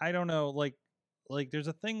like I don't know like there's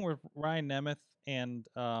a thing with Ryan Nemeth and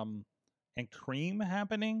Cream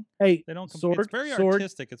happening. Hey, They don't. Sorg, It's very Sorg,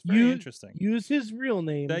 artistic. It's very you- interesting. use his real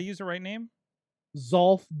name, Did I use the right name?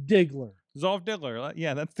 Zolf Diggler. Zolf Diggler.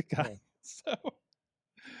 Yeah, that's the guy. So,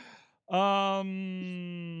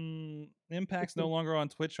 Impact's no longer on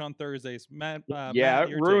Twitch on Thursdays. Matt, Yeah, Matt, it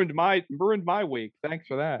your ruined take. my week. Thanks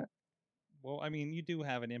for that. Well, I mean, you do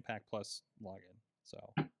have an Impact Plus login,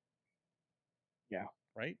 so Yeah.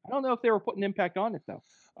 right? I don't know if they were putting Impact on it though.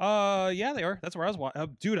 Yeah, they are. That's where I was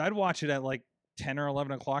watching. Dude, I'd watch it at like 10 or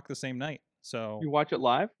 11 o'clock the same night. So, You watch it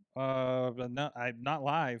live? but not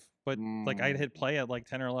live, but like I'd hit play at like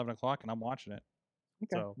 10 or 11 o'clock, and I'm watching it.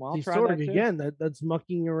 Okay. So, Well, I'll See, try Sorg, that too. again, that's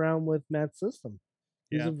mucking around with Matt's system.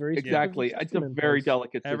 He's Yeah, a very Exactly. specific It's a system in very place.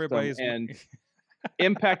 delicate system, everybody's and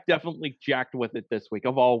Impact definitely jacked with it this week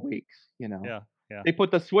of all weeks. You know, yeah. they put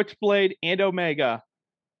the Switchblade and Omega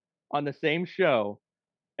on the same show,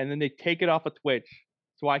 and then they take it off of Twitch,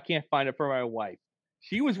 so I can't find it for my wife.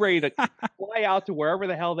 She was ready to fly out to wherever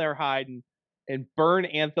the hell they're hiding and burn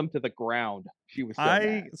Anthem to the ground. She was so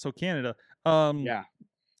mad. So Canada. Yeah.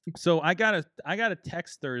 So I got a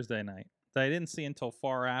text Thursday night that I didn't see until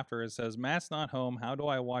far after. It says, Matt's not home. How do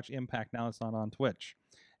I watch Impact now it's not on Twitch?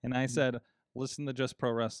 And I said, listen to Just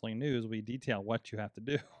Pro Wrestling News. We detail what you have to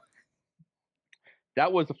do.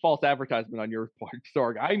 That was a false advertisement on your part,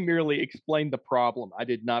 Sorg. I merely explained the problem. I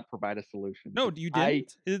did not provide a solution. No, you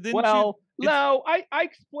didn't. I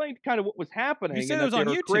explained kind of what was happening. You said and it was that on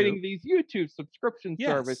they were YouTube. creating these YouTube subscription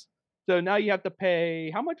service. Yes. So now you have to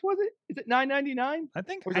pay. How much was it? Is it $9.99? I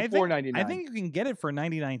think Or is it $4.99? I think you can get it for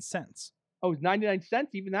 99 cents. Oh, it's 99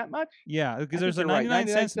 cents, even that much? Yeah, because I there's a think you're right,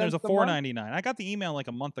 99 cents and there's a a month? $4.99. I got the email like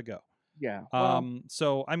a month ago. Yeah. Well,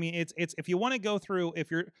 So I mean, it's if you want to go through,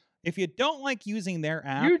 if you don't like using their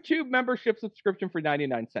app, YouTube membership subscription for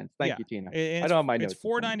 99 cents. Thank you, Tina. I don't have my notes. It's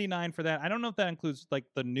 $4.99 for that. I don't know if that includes like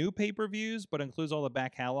the new pay-per-views, but includes all the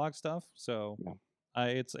back catalog stuff. So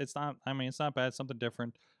it's not. I mean, it's not bad. It's something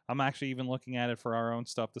different. I'm actually even looking at it for our own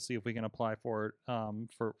stuff to see if we can apply for it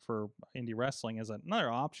for indie wrestling as another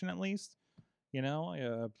option at least. You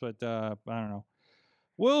know, but I don't know.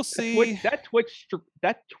 We'll see. That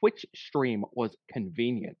Twitch stream was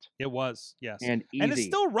convenient. It was, yes, and easy. And it's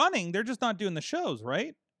still running. They're just not doing the shows,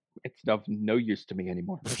 right? It's of no use to me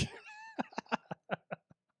anymore.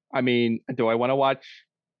 I mean, do I want to watch?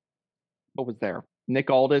 What was there? Nick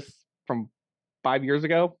Aldis from 5 years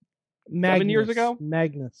ago, 7 years ago.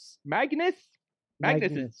 Magnus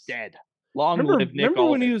is dead. Long live Nick Aldis. Remember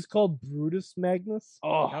when he was called Brutus Magnus?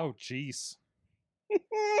 Oh, jeez.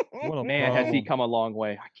 Man, has he come a long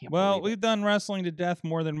way. I can't believe we've done wrestling to death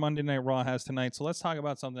more than Monday Night Raw has tonight, so let's talk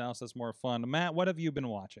about something else that's more fun. Matt, what have you been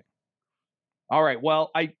watching? All right, well,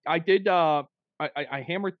 I did I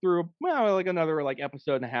hammered through like another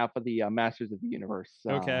episode and a half of the Masters of the Universe.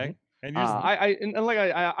 Okay. And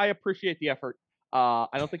I appreciate the effort. I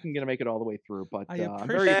don't think I'm gonna make it all the way through, but I'm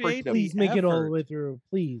very appreciative. Please make it all the way through,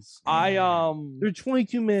 please. They're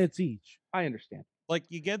 22 minutes each. I understand. Like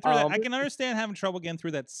you get through that. I can understand having trouble getting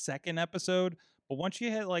through that second episode, but once you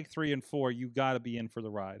hit like 3 and 4, you got to be in for the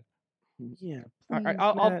ride. Yeah. Please,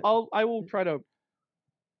 I will try to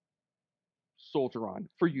soldier on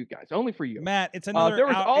for you guys, only for you, Matt. It's another. There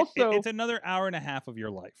was also it's another hour and a half of your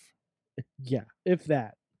life. Yeah, if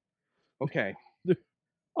that. Okay.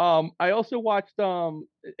 I also watched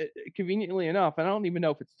conveniently enough, and I don't even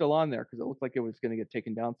know if it's still on there because it looked like it was going to get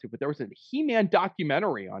taken down too. But there was a He-Man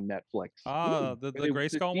documentary on Netflix. The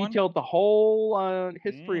Grayskull one detailed the whole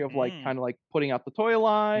history of kind of putting out the toy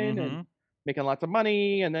line and making lots of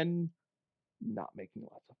money, and then not making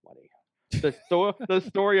lots of money. The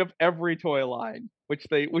story of every toy line, which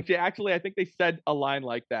actually I think they said a line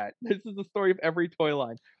like that. This is the story of every toy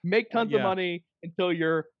line. Make tons of money until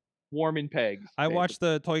you're warm in pegs. I watched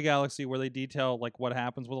the Toy Galaxy where they detail what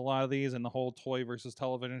happens with a lot of these and the whole toy versus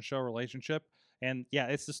television show relationship. And yeah,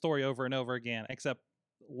 it's the story over and over again, except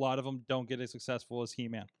a lot of them don't get as successful as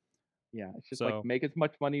He-Man. Yeah, it's just make as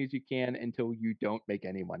much money as you can until you don't make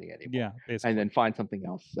any money anymore. Yeah, basically. And then find something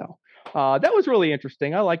else. So that was really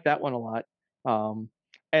interesting. I like that one a lot.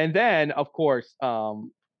 And then of course the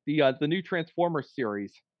new Transformers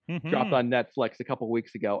series dropped on Netflix a couple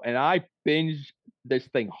weeks ago, and I binged this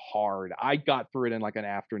thing hard. I got through it in an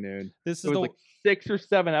afternoon. It was 6 or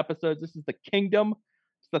 7 episodes. This is the Kingdom.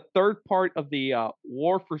 It's the third part of the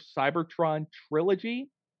War for Cybertron trilogy,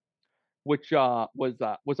 which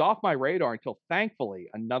was off my radar until thankfully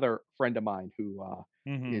another friend of mine who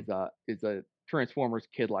is a Transformers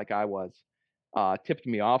kid like I was tipped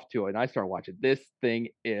me off to it, and I started watching. This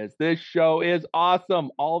show is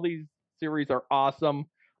awesome. All these series are awesome.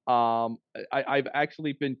 I've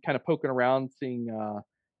actually been kind of poking around, seeing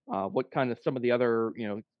what kind of some of the other,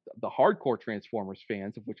 the hardcore Transformers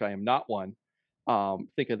fans, of which I am not one,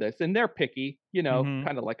 think of this, and they're picky,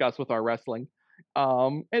 kind of like us with our wrestling.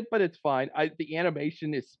 But it's fine. The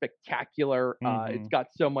animation is spectacular. It's got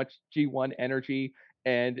so much G1 energy,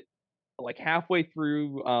 and halfway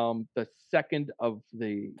through the second of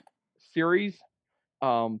the series,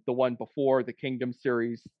 the one before the Kingdom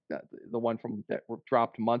series, the one that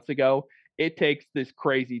dropped months ago, it takes this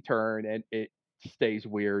crazy turn and it stays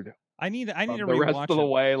weird. I need to the rest of the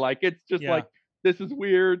way. It's just this is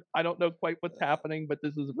weird. I don't know quite what's happening, but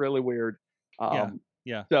this is really weird.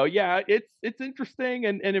 So yeah, it's interesting,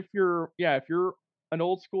 and if you're an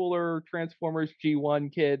old schooler Transformers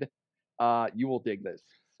G1 kid, you will dig this.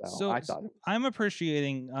 So I thought I'm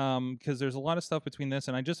appreciating because there's a lot of stuff between this,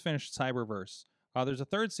 and I just finished Cyberverse. There's a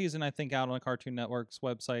third season, I think, out on Cartoon Network's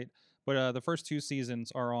website, but the first 2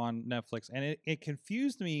 seasons are on Netflix, and it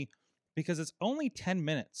confused me because it's only 10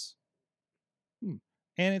 minutes.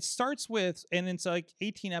 And it starts with, and it's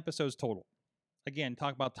 18 episodes total. Again,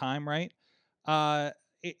 talk about time, right?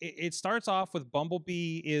 It starts off with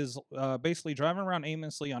Bumblebee is basically driving around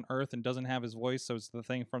aimlessly on Earth and doesn't have his voice, so it's the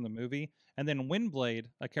thing from the movie. And then Windblade,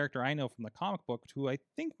 a character I know from the comic book, who I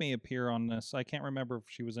think may appear on this. I can't remember if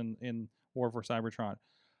she was in War for Cybertron.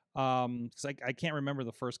 Because I can't remember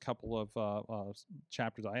the first couple of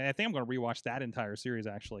chapters. I think I'm going to rewatch that entire series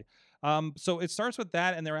actually. So it starts with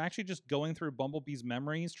that, and they're actually just going through Bumblebee's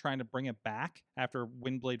memories, trying to bring it back after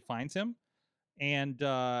Windblade finds him, and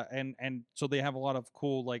so they have a lot of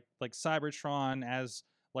cool like Cybertron as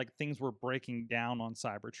like things were breaking down on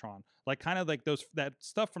Cybertron, like kind of like that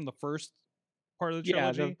stuff from the first part of the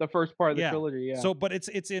trilogy. Yeah, the first part of the trilogy. Yeah. So, but it's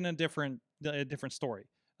in a different story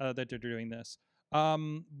that they're doing this.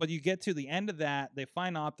 But you get to the end of that, they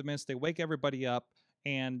find Optimus, they wake everybody up,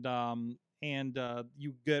 and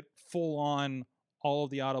you get full on all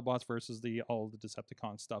of the Autobots versus all of the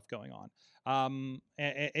Decepticon stuff going on.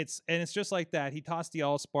 It's just like that. He tossed the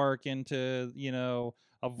Allspark into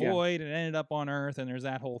a void and ended up on Earth, and there's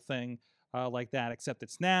that whole thing like that. Except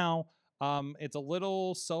it's now it's a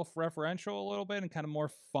little self-referential a little bit and kind of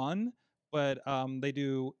more fun, but they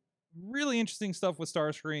do really interesting stuff with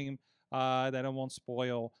Starscream that I won't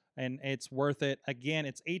spoil, and it's worth it. Again,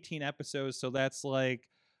 it's 18 episodes, so that's like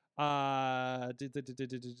I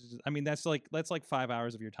mean that's like 5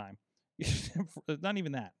 hours of your time. Not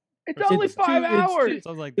even that. It's only 5 hours.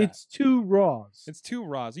 Something like that. It's 2 Raws. It's 2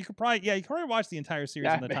 Raws. You could probably watch the entire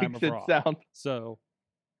series in the time of Raw. So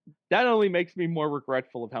that only makes me more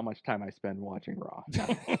regretful of how much time I spend watching Raw.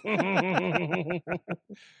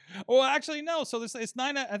 Well, actually, no. So it's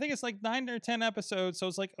 9. I think it's like 9 or 10 episodes. So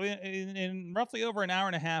it's like in roughly over an hour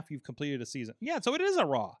and a half, you've completed a season. Yeah. So it is a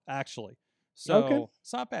Raw, actually. So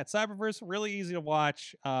It's not bad. Cyberverse, really easy to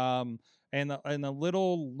watch. And a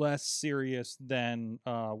little less serious than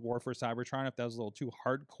War for Cybertron, if that was a little too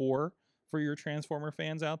hardcore for your Transformer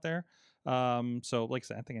fans out there. So like I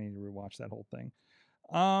said, I think I need to rewatch that whole thing.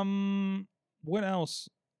 What else?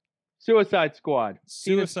 Suicide Squad.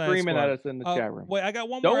 Suicide screaming Squad. at us in the chat room. Wait, I got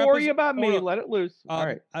one more. Don't worry about me. Let it loose. All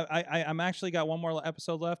right. I'm actually got one more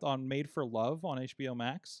episode left on Made for Love on HBO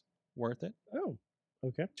Max. Worth it. Oh,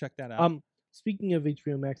 okay. Check that out. Speaking of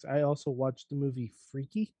HBO Max, I also watched the movie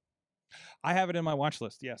Freaky. I have it in my watch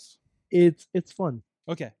list. Yes. It's fun.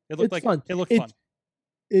 Okay. It looked like fun. It looked fun.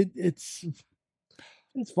 It's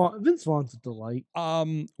Vince Vaughn's a delight.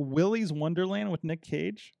 Willy's Wonderland with Nick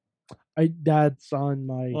Cage. That's on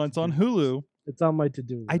my. It's on Hulu. It's on my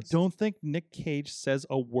to-do list. I don't think Nick Cage says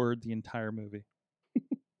a word the entire movie.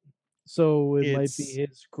 So it might be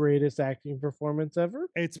his greatest acting performance ever.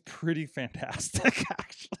 It's pretty fantastic,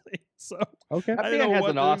 actually. So okay, I think it has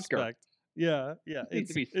an Oscar. Expect. Yeah. It needs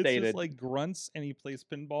to be stated. It's just like grunts, and he plays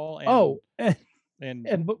pinball.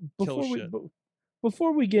 And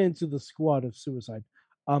before we get into the squad of suicide,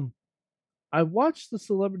 I watched the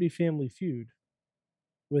Celebrity Family Feud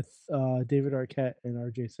with David Arquette and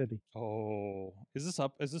RJ City. Oh, is this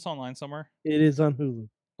up? Is this online somewhere? It is on Hulu.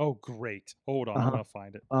 Oh, great! Hold on, I'm gonna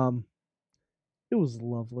find it. It was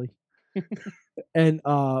lovely, and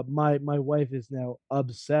my wife is now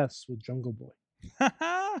obsessed with Jungle Boy,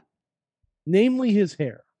 namely his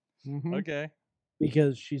hair. Mm-hmm. Okay,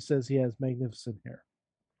 because she says he has magnificent hair.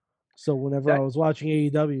 So whenever I was watching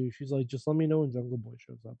AEW, she's like, "Just let me know when Jungle Boy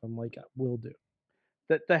shows up." I'm like, "Will do."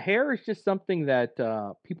 The hair is just something that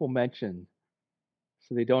people mention,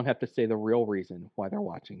 so they don't have to say the real reason why they're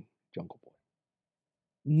watching Jungle Boy.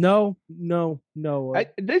 No.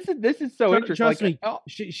 This is so interesting. Trust me,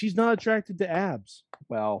 she's not attracted to abs.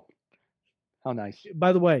 Well, how nice.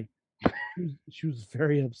 By the way, she was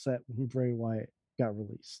very upset when Bray Wyatt got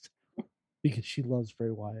released because she loves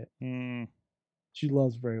Bray Wyatt. She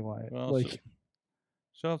loves Bray Wyatt. Well,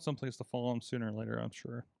 she'll have someplace to follow him sooner or later, I'm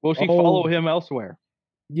sure. Will she follow him elsewhere?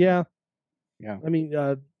 Yeah. Yeah. I mean,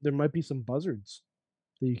 there might be some buzzards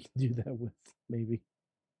that you can do that with, maybe.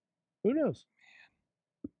 Who knows?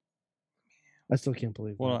 I still can't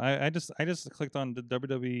believe Well, that. I just clicked on the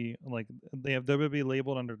WWE, like they have WWE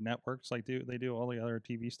labeled under networks, like they do all the other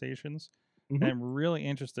TV stations. Mm-hmm. And I'm really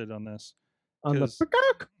interested on this. On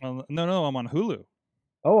the no, I'm on Hulu.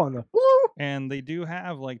 Oh, on the Hulu. And they do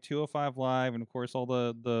have like 205 Live, and of course all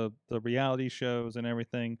the reality shows and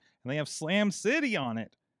everything. And they have Slam City on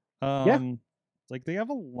it. Like they have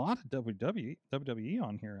a lot of WWE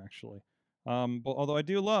on here actually. But although I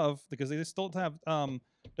do love, because they still have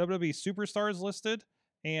WWE Superstars listed,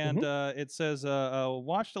 and it says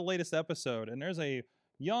watch the latest episode, and there's a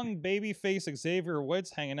young babyface Xavier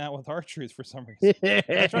Woods hanging out with R-Truth for some reason.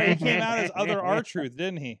 That's right, he came out as other R-Truth,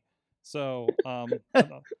 didn't he? So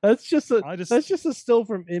that's just a still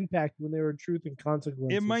from Impact when they were Truth and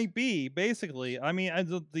Consequences. It might be, basically. I mean,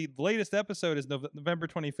 the latest episode is November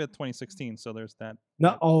 25th, 2016. So there's that.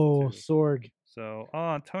 Sorg. So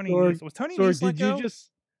Tony Nese, was Tony Nese let go?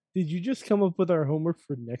 Did you just come up with our homework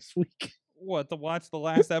for next week? What, to watch the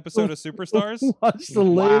last episode of Superstars? Watch the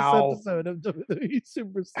latest Wow. episode of WWE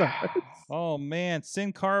Superstars. Oh man,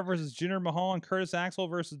 Sin Cara versus Jinder Mahal and Curtis Axel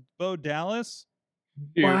versus Bo Dallas.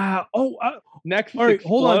 Dude, Wow. Oh, Nexus all right,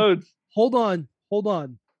 hold on. explodes. hold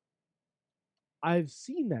on. I've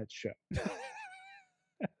seen that show.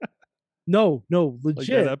 No, Like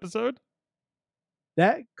legit. that episode?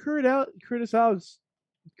 That Curtis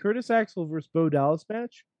Axel versus Bo Dallas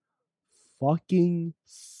match fucking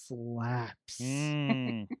slaps.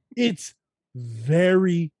 Mm. It's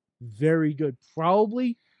very, very good.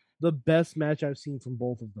 Probably the best match I've seen from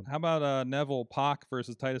both of them. How about Neville Pac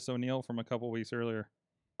versus Titus O'Neil from a couple weeks earlier?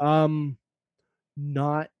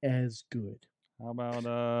 Not as good. How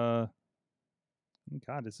about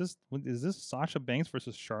God, is this Sasha Banks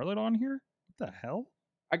versus Charlotte on here? What the hell?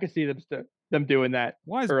 I can see them doing that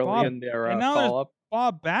Why is early Bob in their and now there's call up.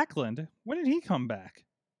 Bob Backlund? When did he come back?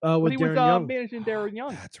 When With he was Darren Young. managing Darren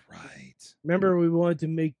Young. That's right. Remember, we wanted to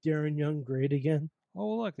make Darren Young great again.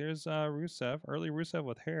 Oh look, there's Rusev, early Rusev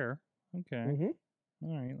with hair. Okay, Mhm.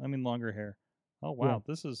 all right. I mean longer hair. Oh Yeah. wow,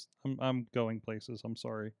 this is I'm going places. I'm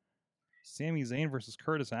sorry. Sami Zayn versus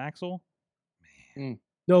Curtis Axel.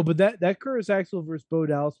 No, but that Curtis Axel versus Bo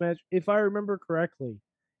Dallas match, if I remember correctly,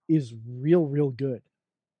 is real good.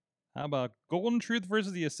 How about Golden Truth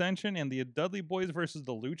versus the Ascension and the Dudley Boys versus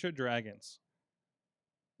the Lucha Dragons?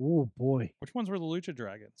 Oh boy. Which ones were the Lucha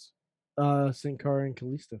Dragons? Sin Cara and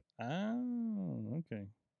Kalisto. Oh, okay.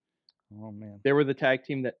 Oh man. They were the tag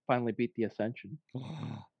team that finally beat the Ascension.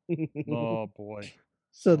 Oh boy.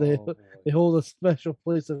 So they Oh, boy. they hold a special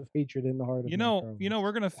place of hatred in the heart of You Matt know, Carlin.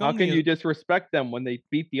 we're gonna How film can the you disrespect them when they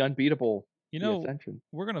beat the unbeatable you the know Ascension?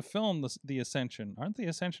 we're gonna film the Ascension. Aren't the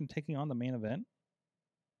Ascension taking on the main event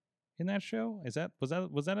in that show? Was that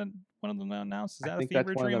one of them announced? Is I that a think that's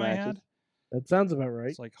fever one of the dream I matches. had? That sounds about right.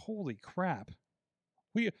 It's like holy crap.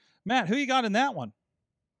 Matt, who you got in that one?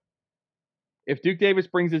 If Duke Davis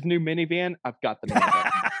brings his new minivan, I've got the minivan.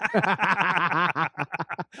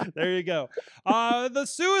 There you go. The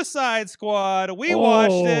Suicide Squad. We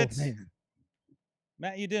watched it. Man.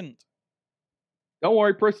 Matt, you didn't. Don't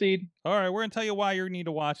worry, proceed. All right, we're gonna tell you why you need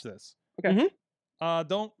to watch this. Okay.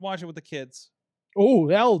 Don't watch it with the kids. Oh,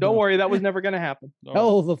 hell Don't no. worry, that was never going to happen. Oh,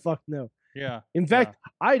 Hell the fuck no. yeah. In fact,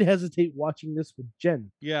 I'd hesitate watching this with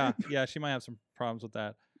Jen. Yeah, she might have some problems with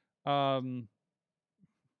that.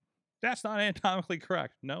 That's not anatomically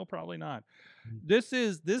correct. No, probably not. This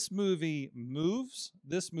movie moves.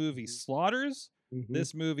 This movie slaughters. Mhm.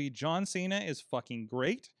 This movie, John Cena is fucking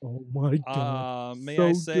great. Oh my god. May so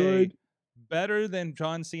I say, good. better than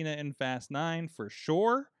John Cena in Fast 9 for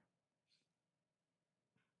sure.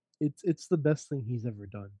 It's the best thing he's ever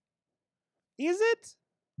done. Is it?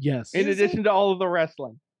 Yes. In Is addition to all of the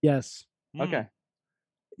wrestling. Yes. Mm.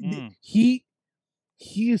 Okay. He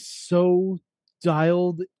is so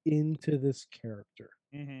dialed into this character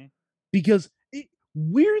Mm-hmm. because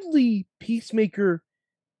weirdly Peacemaker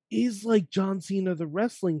is like John Cena the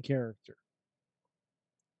wrestling character.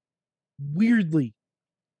 Weirdly,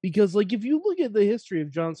 because like if you look at the history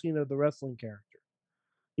of John Cena the wrestling character,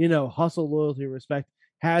 hustle, loyalty, respect,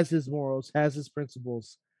 has his morals, has his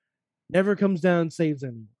principles, never comes down and saves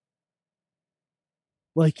anyone.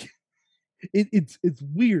 Like it's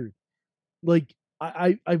weird. Like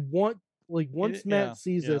I want, like, once Matt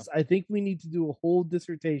sees this, I think we need to do a whole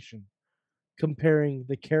dissertation comparing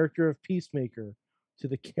the character of Peacemaker to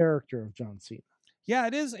the character of John Cena. Yeah,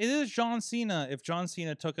 it is John Cena if John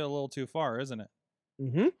Cena took it a little too far, isn't it?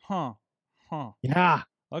 Mm-hmm. Huh. Yeah.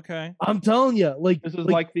 Okay. I'm telling you, like This is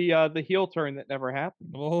like the heel turn that never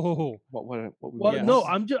happened. Oh. What we well, Yes. no,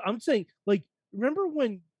 I'm saying, like, remember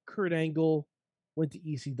when Kurt Angle went to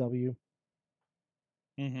ECW?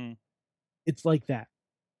 Mm-hmm. It's like that.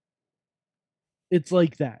 It's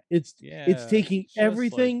like that. It's taking just like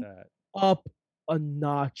everything that. up a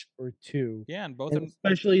notch or two. Yeah, and both And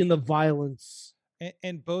especially in the violence.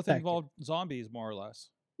 and both sector. involve zombies more or less.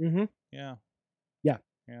 Mm-hmm. Yeah. Yeah.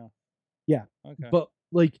 Yeah. Yeah. Okay. But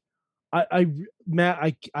like,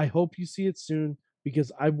 Matt, I hope you see it soon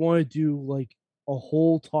because I want to do like a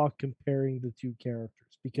whole talk comparing the two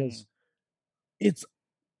characters because it's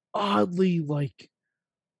oddly like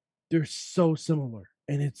they're so similar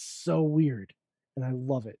and it's so weird and I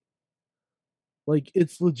love it. Like,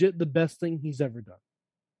 it's legit the best thing he's ever done.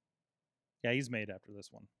 Yeah, he's made after this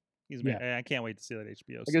one. He's made. I can't wait to see that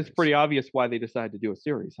HBO. I guess it's pretty obvious why they decided to do a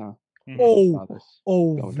series, huh? Mm-hmm.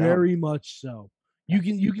 Oh, very much so. You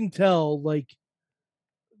can tell like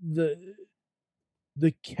the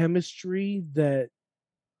chemistry that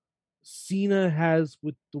Cena has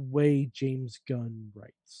with the way James Gunn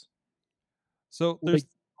writes. So Like,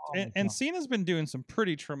 Oh my and God. Cena's been doing some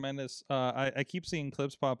pretty tremendous. I keep seeing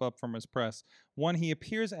clips pop up from his press. One, he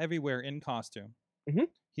appears everywhere in costume. Mhm.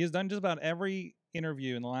 He has done just about every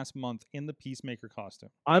interview in the last month in the Peacemaker costume.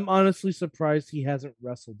 I'm honestly surprised he hasn't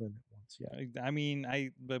wrestled in it once yet. I mean,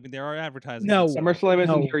 there are advertisements. No. that say- SummerSlam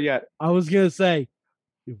isn't No. here yet. I was gonna say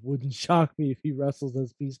it wouldn't shock me if he wrestles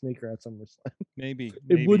as Peacemaker at SummerSlam. maybe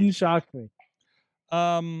It wouldn't shock me.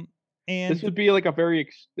 And This would be like a very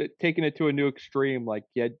taking it to a new extreme. Like,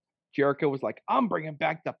 yeah, Jericho was like, "I'm bringing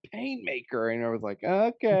back the Painmaker," and I was like,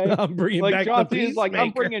 "Okay." I'm bringing Like back John the Cena's like, "I'm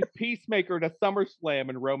Peacemaker. bringing Peacemaker to SummerSlam,"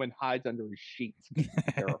 and Roman hides under his sheets. He's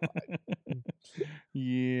terrified.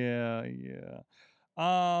 yeah.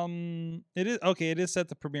 It is okay. It is set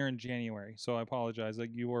to premiere in January, so I apologize.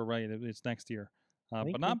 Like you were right. It's next year,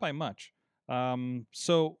 Thank but you. not by much.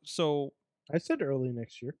 So I said early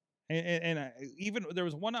next year. and even there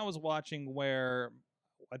was one I was watching where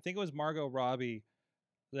I think it was Margot Robbie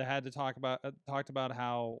that had to talked about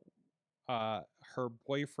how her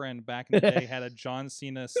boyfriend back in the day had a John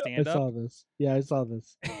Cena I stand up. saw this. Yeah, I saw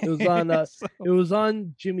this. It was on. It was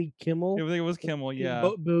on Jimmy Kimmel. I think it was Kimmel, yeah.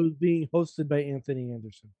 But it was being hosted by Anthony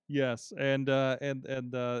Anderson. Yes, and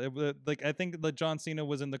it was, like I think that John Cena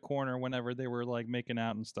was in the corner whenever they were like making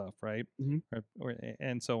out and stuff, right? Mhm.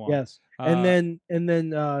 And so on. Yes, and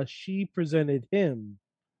then she presented him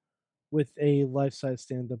with a life-size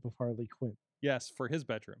stand-up of Harley Quinn yes, for his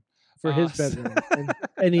bedroom. for his bedroom,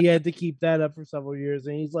 and he had to keep that up for several years.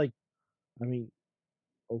 And he's like, I mean,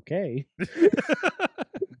 okay,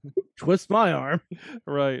 twist my arm.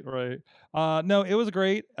 Right. No, it was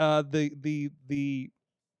great. The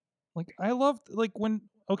like I loved like when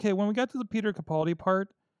we got to the Peter Capaldi part,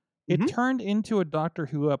 it turned into a Doctor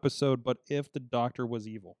Who episode, but if the Doctor was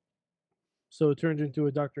evil. So it turned into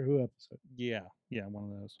a Doctor Who episode. Yeah,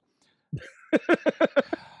 one of those.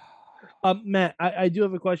 Matt, I do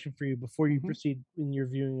have a question for you before you proceed in your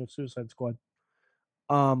viewing of Suicide Squad.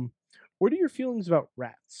 What are your feelings about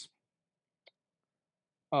rats?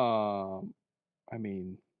 I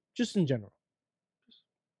mean, Just in general.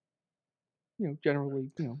 generally,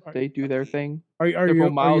 they do their thing. Are Several you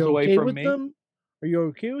miles away okay from with me. them? Are you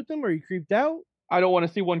okay with them? Are you creeped out? I don't want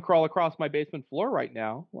to see one crawl across my basement floor right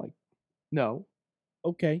now. Like, no.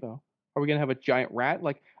 Okay. So, are we gonna have a giant rat?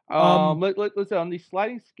 Like, let's say on the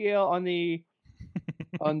sliding scale on the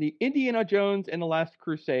Indiana Jones and the Last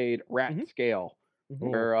Crusade rat scale.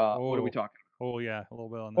 Where what are we talking? Oh yeah, a little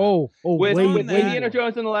bit on that. With way Indiana more.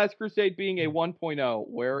 Jones and the Last Crusade being a 1.0,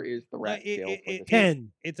 where is the rat scale for this?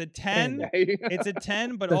 10. It's a 10. It's a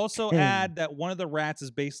 10, but The also 10. add that one of the rats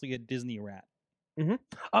is basically a Disney rat.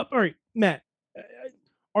 All right, Matt.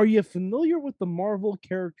 Are you familiar with the Marvel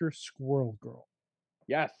character Squirrel Girl?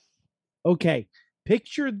 Yes. Okay,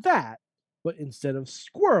 picture that, but instead of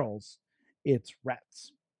squirrels, it's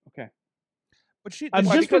rats. Okay. But I'm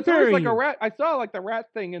Why? just Because there was preparing like a you. rat. I saw like the rat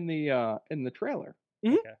thing in the trailer.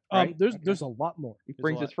 Mhm. Right? There's a lot more. He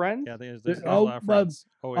brings his friends. Yeah, there's There- a lot of friends.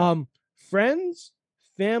 Yeah. Friends,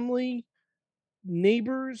 family,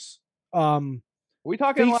 neighbors. Are we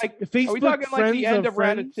talking Facebook Are we talking like friends the end of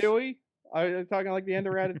friends? Ratatouille? Are you talking like the end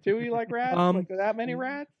of Ratatouille, like rats? Like that many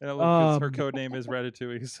rats? Yeah, because her code name is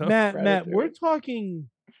Ratatouille. So Matt, we're talking.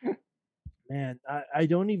 Man, I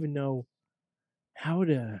don't even know how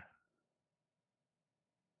to.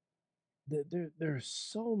 There's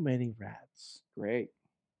so many rats. Great.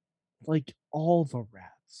 Like all the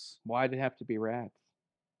rats. Why did it have to be rats?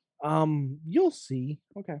 You'll see.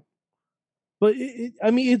 Okay. But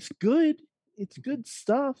I mean, it's good. It's good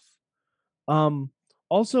stuff.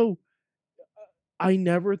 Also, I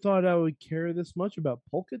never thought I would care this much about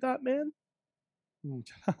Polka Dot Man.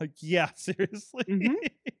 yeah, seriously.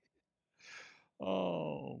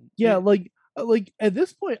 Yeah, like at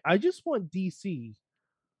this point, I just want DC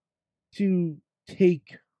to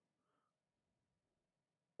take.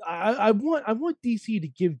 I want DC to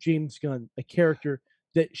give James Gunn a character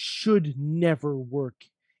that should never work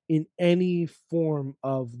in any form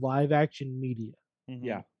of live action media.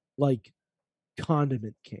 Yeah. Like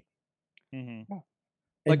Condiment King.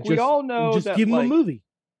 Like we all know just that, give him a movie.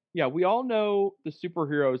 Yeah, we all know the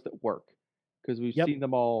superheroes that work because we've seen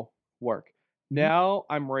them all work. Now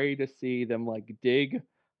I'm ready to see them like dig,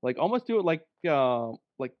 like almost do it like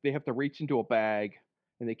they have to reach into a bag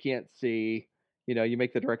and they can't see. You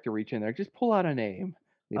make the director reach in there, just pull out a name.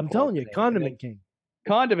 I'm telling you, Condiment King.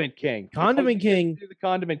 Condiment King. Condiment King. Do the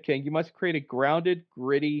Condiment King. You must create a grounded,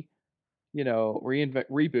 gritty,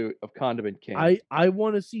 reboot of Condiment King. I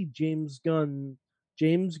want to see James Gunn's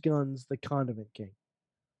The Condiment King.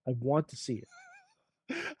 I want to see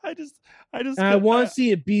it. I just and I want to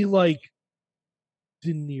see it be like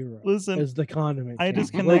De Niro Listen, as the condiment I king.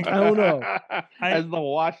 just Like, I don't know. As the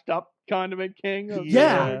washed up condiment king of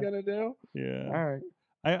Yeah. what we're gonna do. Yeah. All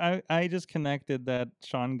right. I just connected that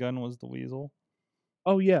Sean Gunn was the Weasel.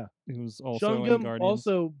 Oh yeah, He was also Sean in Gunn Guardians.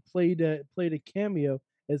 also played a cameo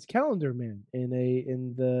as Calendar Man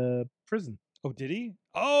in the prison. Oh, did he?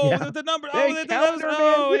 Oh, Yeah. the number. Hey, Oh, that was. Calendar Man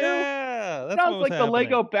Oh, too? yeah. That's Sounds what was like the happening.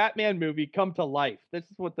 Lego Batman movie come to life. This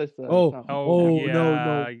is what this is. Oh yeah,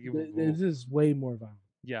 no, you- this is way more violent.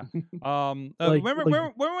 Yeah. Like-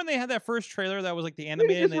 remember when they had that first trailer that was like the You can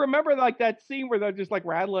animated? just remember like that scene where they're just like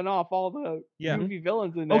rattling off all the Yeah. movie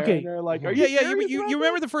villains in there. Okay. And they're like, are Yeah, you yeah. serious You about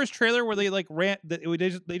remember this? the first trailer where they like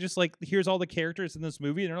they just like here's all the characters in this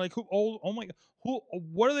movie and they're like oh my, who,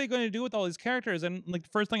 what are they going to do with all these characters? And like the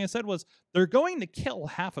first thing I said was they're going to kill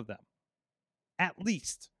half of them, at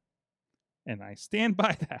least, and I stand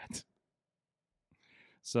by that.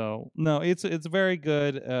 So no, it's very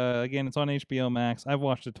good. Again, it's on HBO Max. I've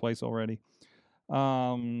watched it twice already,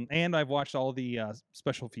 and I've watched all the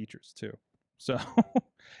special features too. So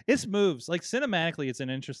it moves like cinematically. It's an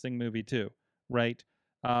interesting movie too, right?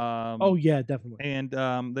 Oh yeah, definitely. And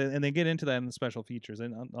they get into that in the special features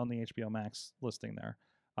and on the HBO Max listing there.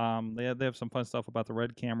 They have some fun stuff about the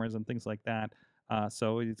red cameras and things like that.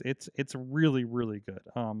 So it's really really good.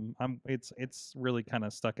 It's really kind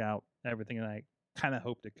of stuck out everything that I kind of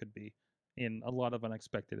hoped it could be, in a lot of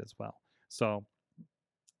unexpected as well. So,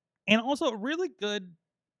 and also a really good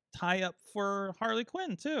tie up for Harley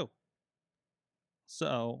Quinn too.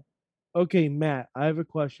 So, Okay, Matt, I have a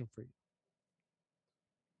question for you.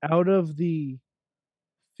 Out of the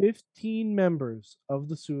 15 members of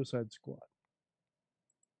the Suicide Squad,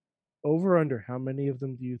 over under, how many of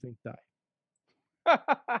them do you think die?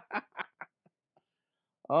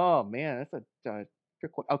 Oh man, that's a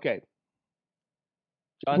trick one. Okay.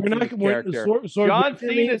 John We're Cena's not we're- character. Sorg, John wait for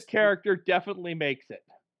me. Cena's character definitely makes it.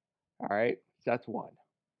 All right, so that's one.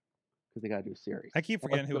 Because they got to do a series. I keep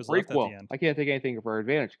forgetting Unless who it's was a left at the prequel. end. I can't think of anything for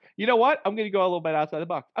advantage. You know what? I'm going to go a little bit outside the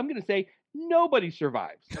box. I'm going to say nobody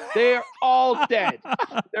survives. They're all dead.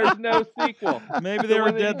 There's no sequel. Maybe So they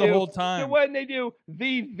were when dead the do- whole So time. when they do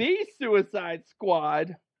the Suicide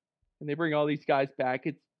Squad, and they bring all these guys back,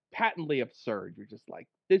 it's patently absurd. You're just like,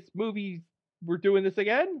 this movie, we're doing this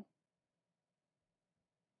again?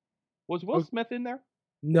 Was Will Okay. Smith in there?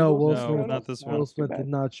 No, Will No, Smith. not this one. Will Too Smith bad. did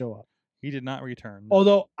not show up. He did not return.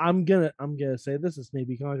 Although I'm gonna say this is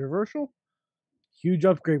maybe controversial. Huge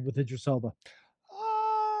upgrade with Idris Elba.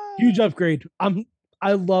 Huge upgrade.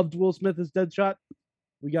 I loved Will Smith as Deadshot.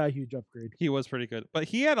 We got a huge upgrade. He was pretty good, but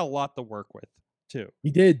he had a lot to work with too.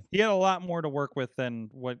 He did. He had a lot more to work with than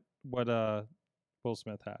what Will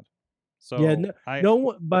Smith had. So Yeah. No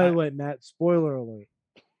one. By I- the way, Matt. Spoiler alert.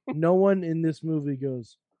 No one in this movie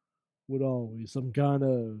goes, "Would always some kind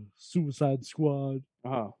of Suicide Squad."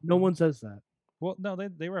 Oh. No one says that. well, no,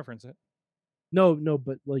 they reference it, No,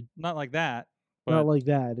 but like not like that. But not like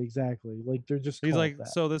that exactly. Like they're just. he's called like, that.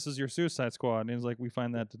 so this is your Suicide Squad, and he's like, we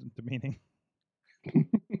find that demeaning.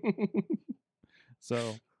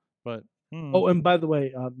 So, but Oh, and by the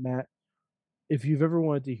way, Matt, if you've ever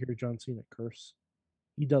wanted to hear John Cena curse,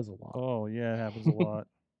 he does a lot. oh yeah, it happens a lot.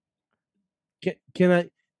 Can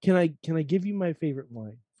I give you my favorite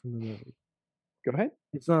line from the movie? Go ahead.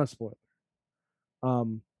 It's not a spoiler.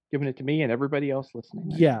 Giving it to me and everybody else listening.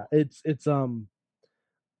 Yeah, it's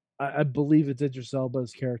I believe it's Idris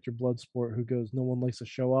Elba's character Bloodsport who goes, "No one likes a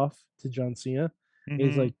show off" to John Cena.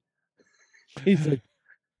 He's Mhm. like,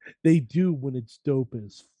 they do when it's dope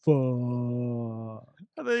as fuck.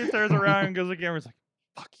 And then he turns around and goes to the camera. He's like,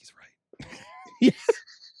 "Fuck, he's right." Yeah.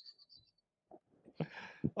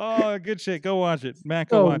 Oh, good shit. Go watch it, Matt.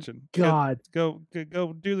 Go Oh, watch it. God, Go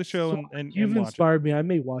do the show So, and you've watch it. inspired me. I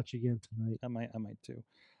may watch again tonight. I might too.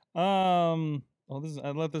 Well, I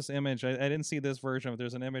love this image. I didn't see this version, but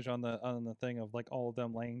there's an image on the thing of like all of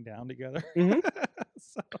them laying down together. Mhm.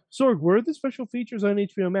 So- Sorg, where are the special features on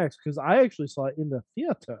HBO Max? Because I actually saw it in the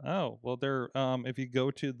theater. oh well, they're if you go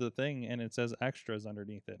to the thing and it says extras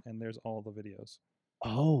underneath it, and there's all the videos.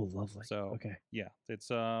 Oh, lovely. So Okay. yeah, it's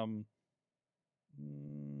wait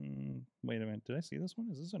a minute, did I see this one?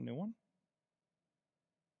 Is this a new one?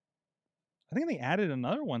 I think they added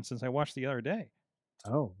another one since I watched the other day.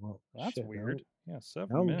 Oh, well, That's shit, weird. Yeah, 7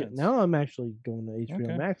 Now minutes. I'm actually going to HBO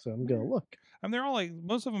Okay. Max, so I'm gonna look. I mean, they're all like,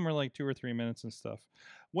 most of them are like 2 or 3 minutes and stuff.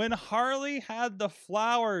 When Harley had the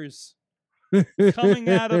flowers coming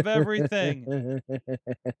out of everything.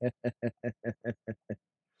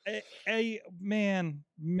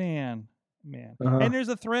 Man. Uh-huh. And there's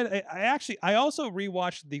a thread. I also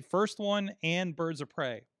rewatched the first one and Birds of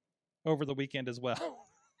Prey over the weekend as well.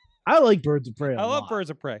 I like Birds of Prey. I love Birds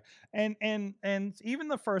of Prey, and even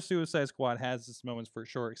the first Suicide Squad has its moments for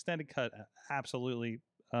sure. Extended cut absolutely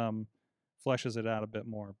fleshes it out a bit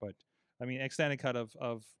more, but I mean, extended cut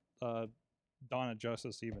of Dawn of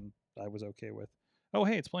Justice even I was okay with. Oh,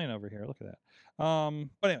 hey, it's playing over here. Look at that.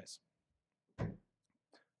 But anyways,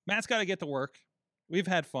 Matt's got to get to work. We've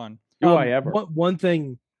had fun. Do I ever? One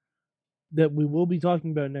thing that we will be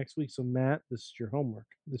talking about next week. So, Matt, this is your homework.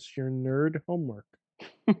 This is your nerd homework.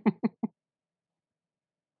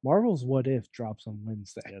 Marvel's What If drops on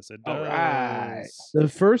Wednesday. Yes, it does. All right. The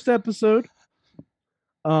first episode,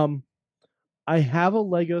 I have a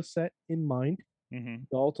Lego set in mind. Mm-hmm.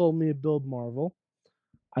 Y'all told me to build Marvel.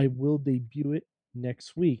 I will debut it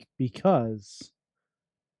next week because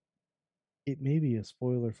it may be a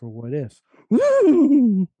spoiler for What If.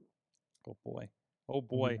 Oh boy. Oh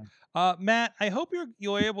boy. Matt, I hope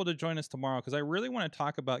you're able to join us tomorrow because I really want to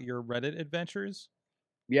talk about your Reddit adventures.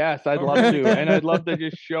 Yes, I'd love to, and I'd love to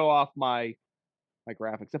just show off my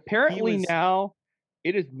graphics. Apparently now,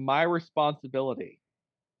 it is my responsibility.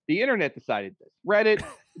 The internet decided this. Reddit,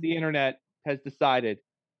 the internet has decided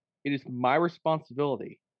it is my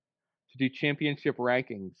responsibility to do championship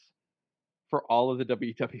rankings for all of the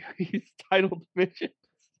WWE's title divisions.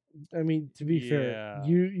 I mean, to be fair,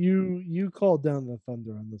 you called down the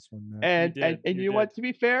thunder on this one, Matt. And you know what? To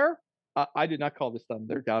be fair, I did not call this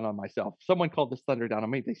thunder down on myself. Someone called this thunder down on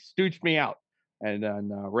me. They stooged me out, and then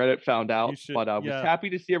Reddit found out. But I was happy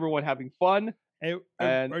to see everyone having fun.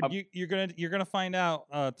 You're gonna find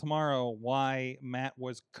out tomorrow why Matt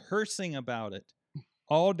was cursing about it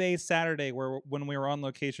all day Saturday, when we were on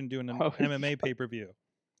location doing an MMA pay-per-view.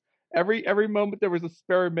 Every moment there was a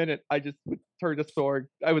spare minute, I just would turn to Sorg.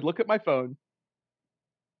 I would look at my phone,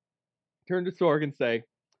 turn to Sorg, and say,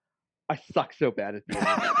 "I suck so bad at the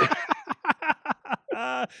internet."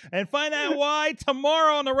 And find out why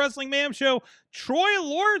tomorrow on the Wrestling Mayhem Show. Troy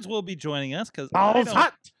Lords will be joining us because I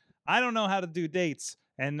don't know how to do dates.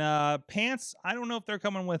 And Pants, I don't know if they're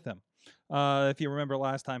coming with him. If you remember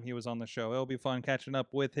last time he was on the show, it'll be fun catching up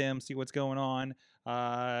with him, see what's going on.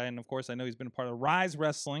 And of course, I know he's been a part of Rise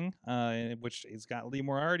Wrestling, which he's got Lee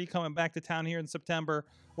Moriarty coming back to town here in September.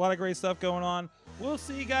 A lot of great stuff going on. We'll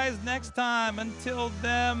see you guys next time. Until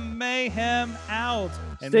then, Mayhem out.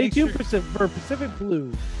 And stay tuned for Pacific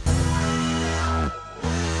Blue.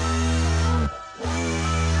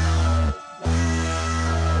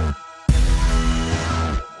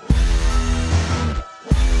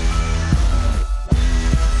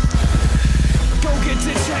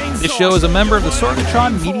 This show is a member of the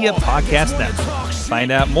Sorgatron Media Podcast Network.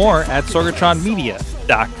 Find out more at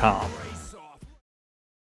sorgatronmedia.com.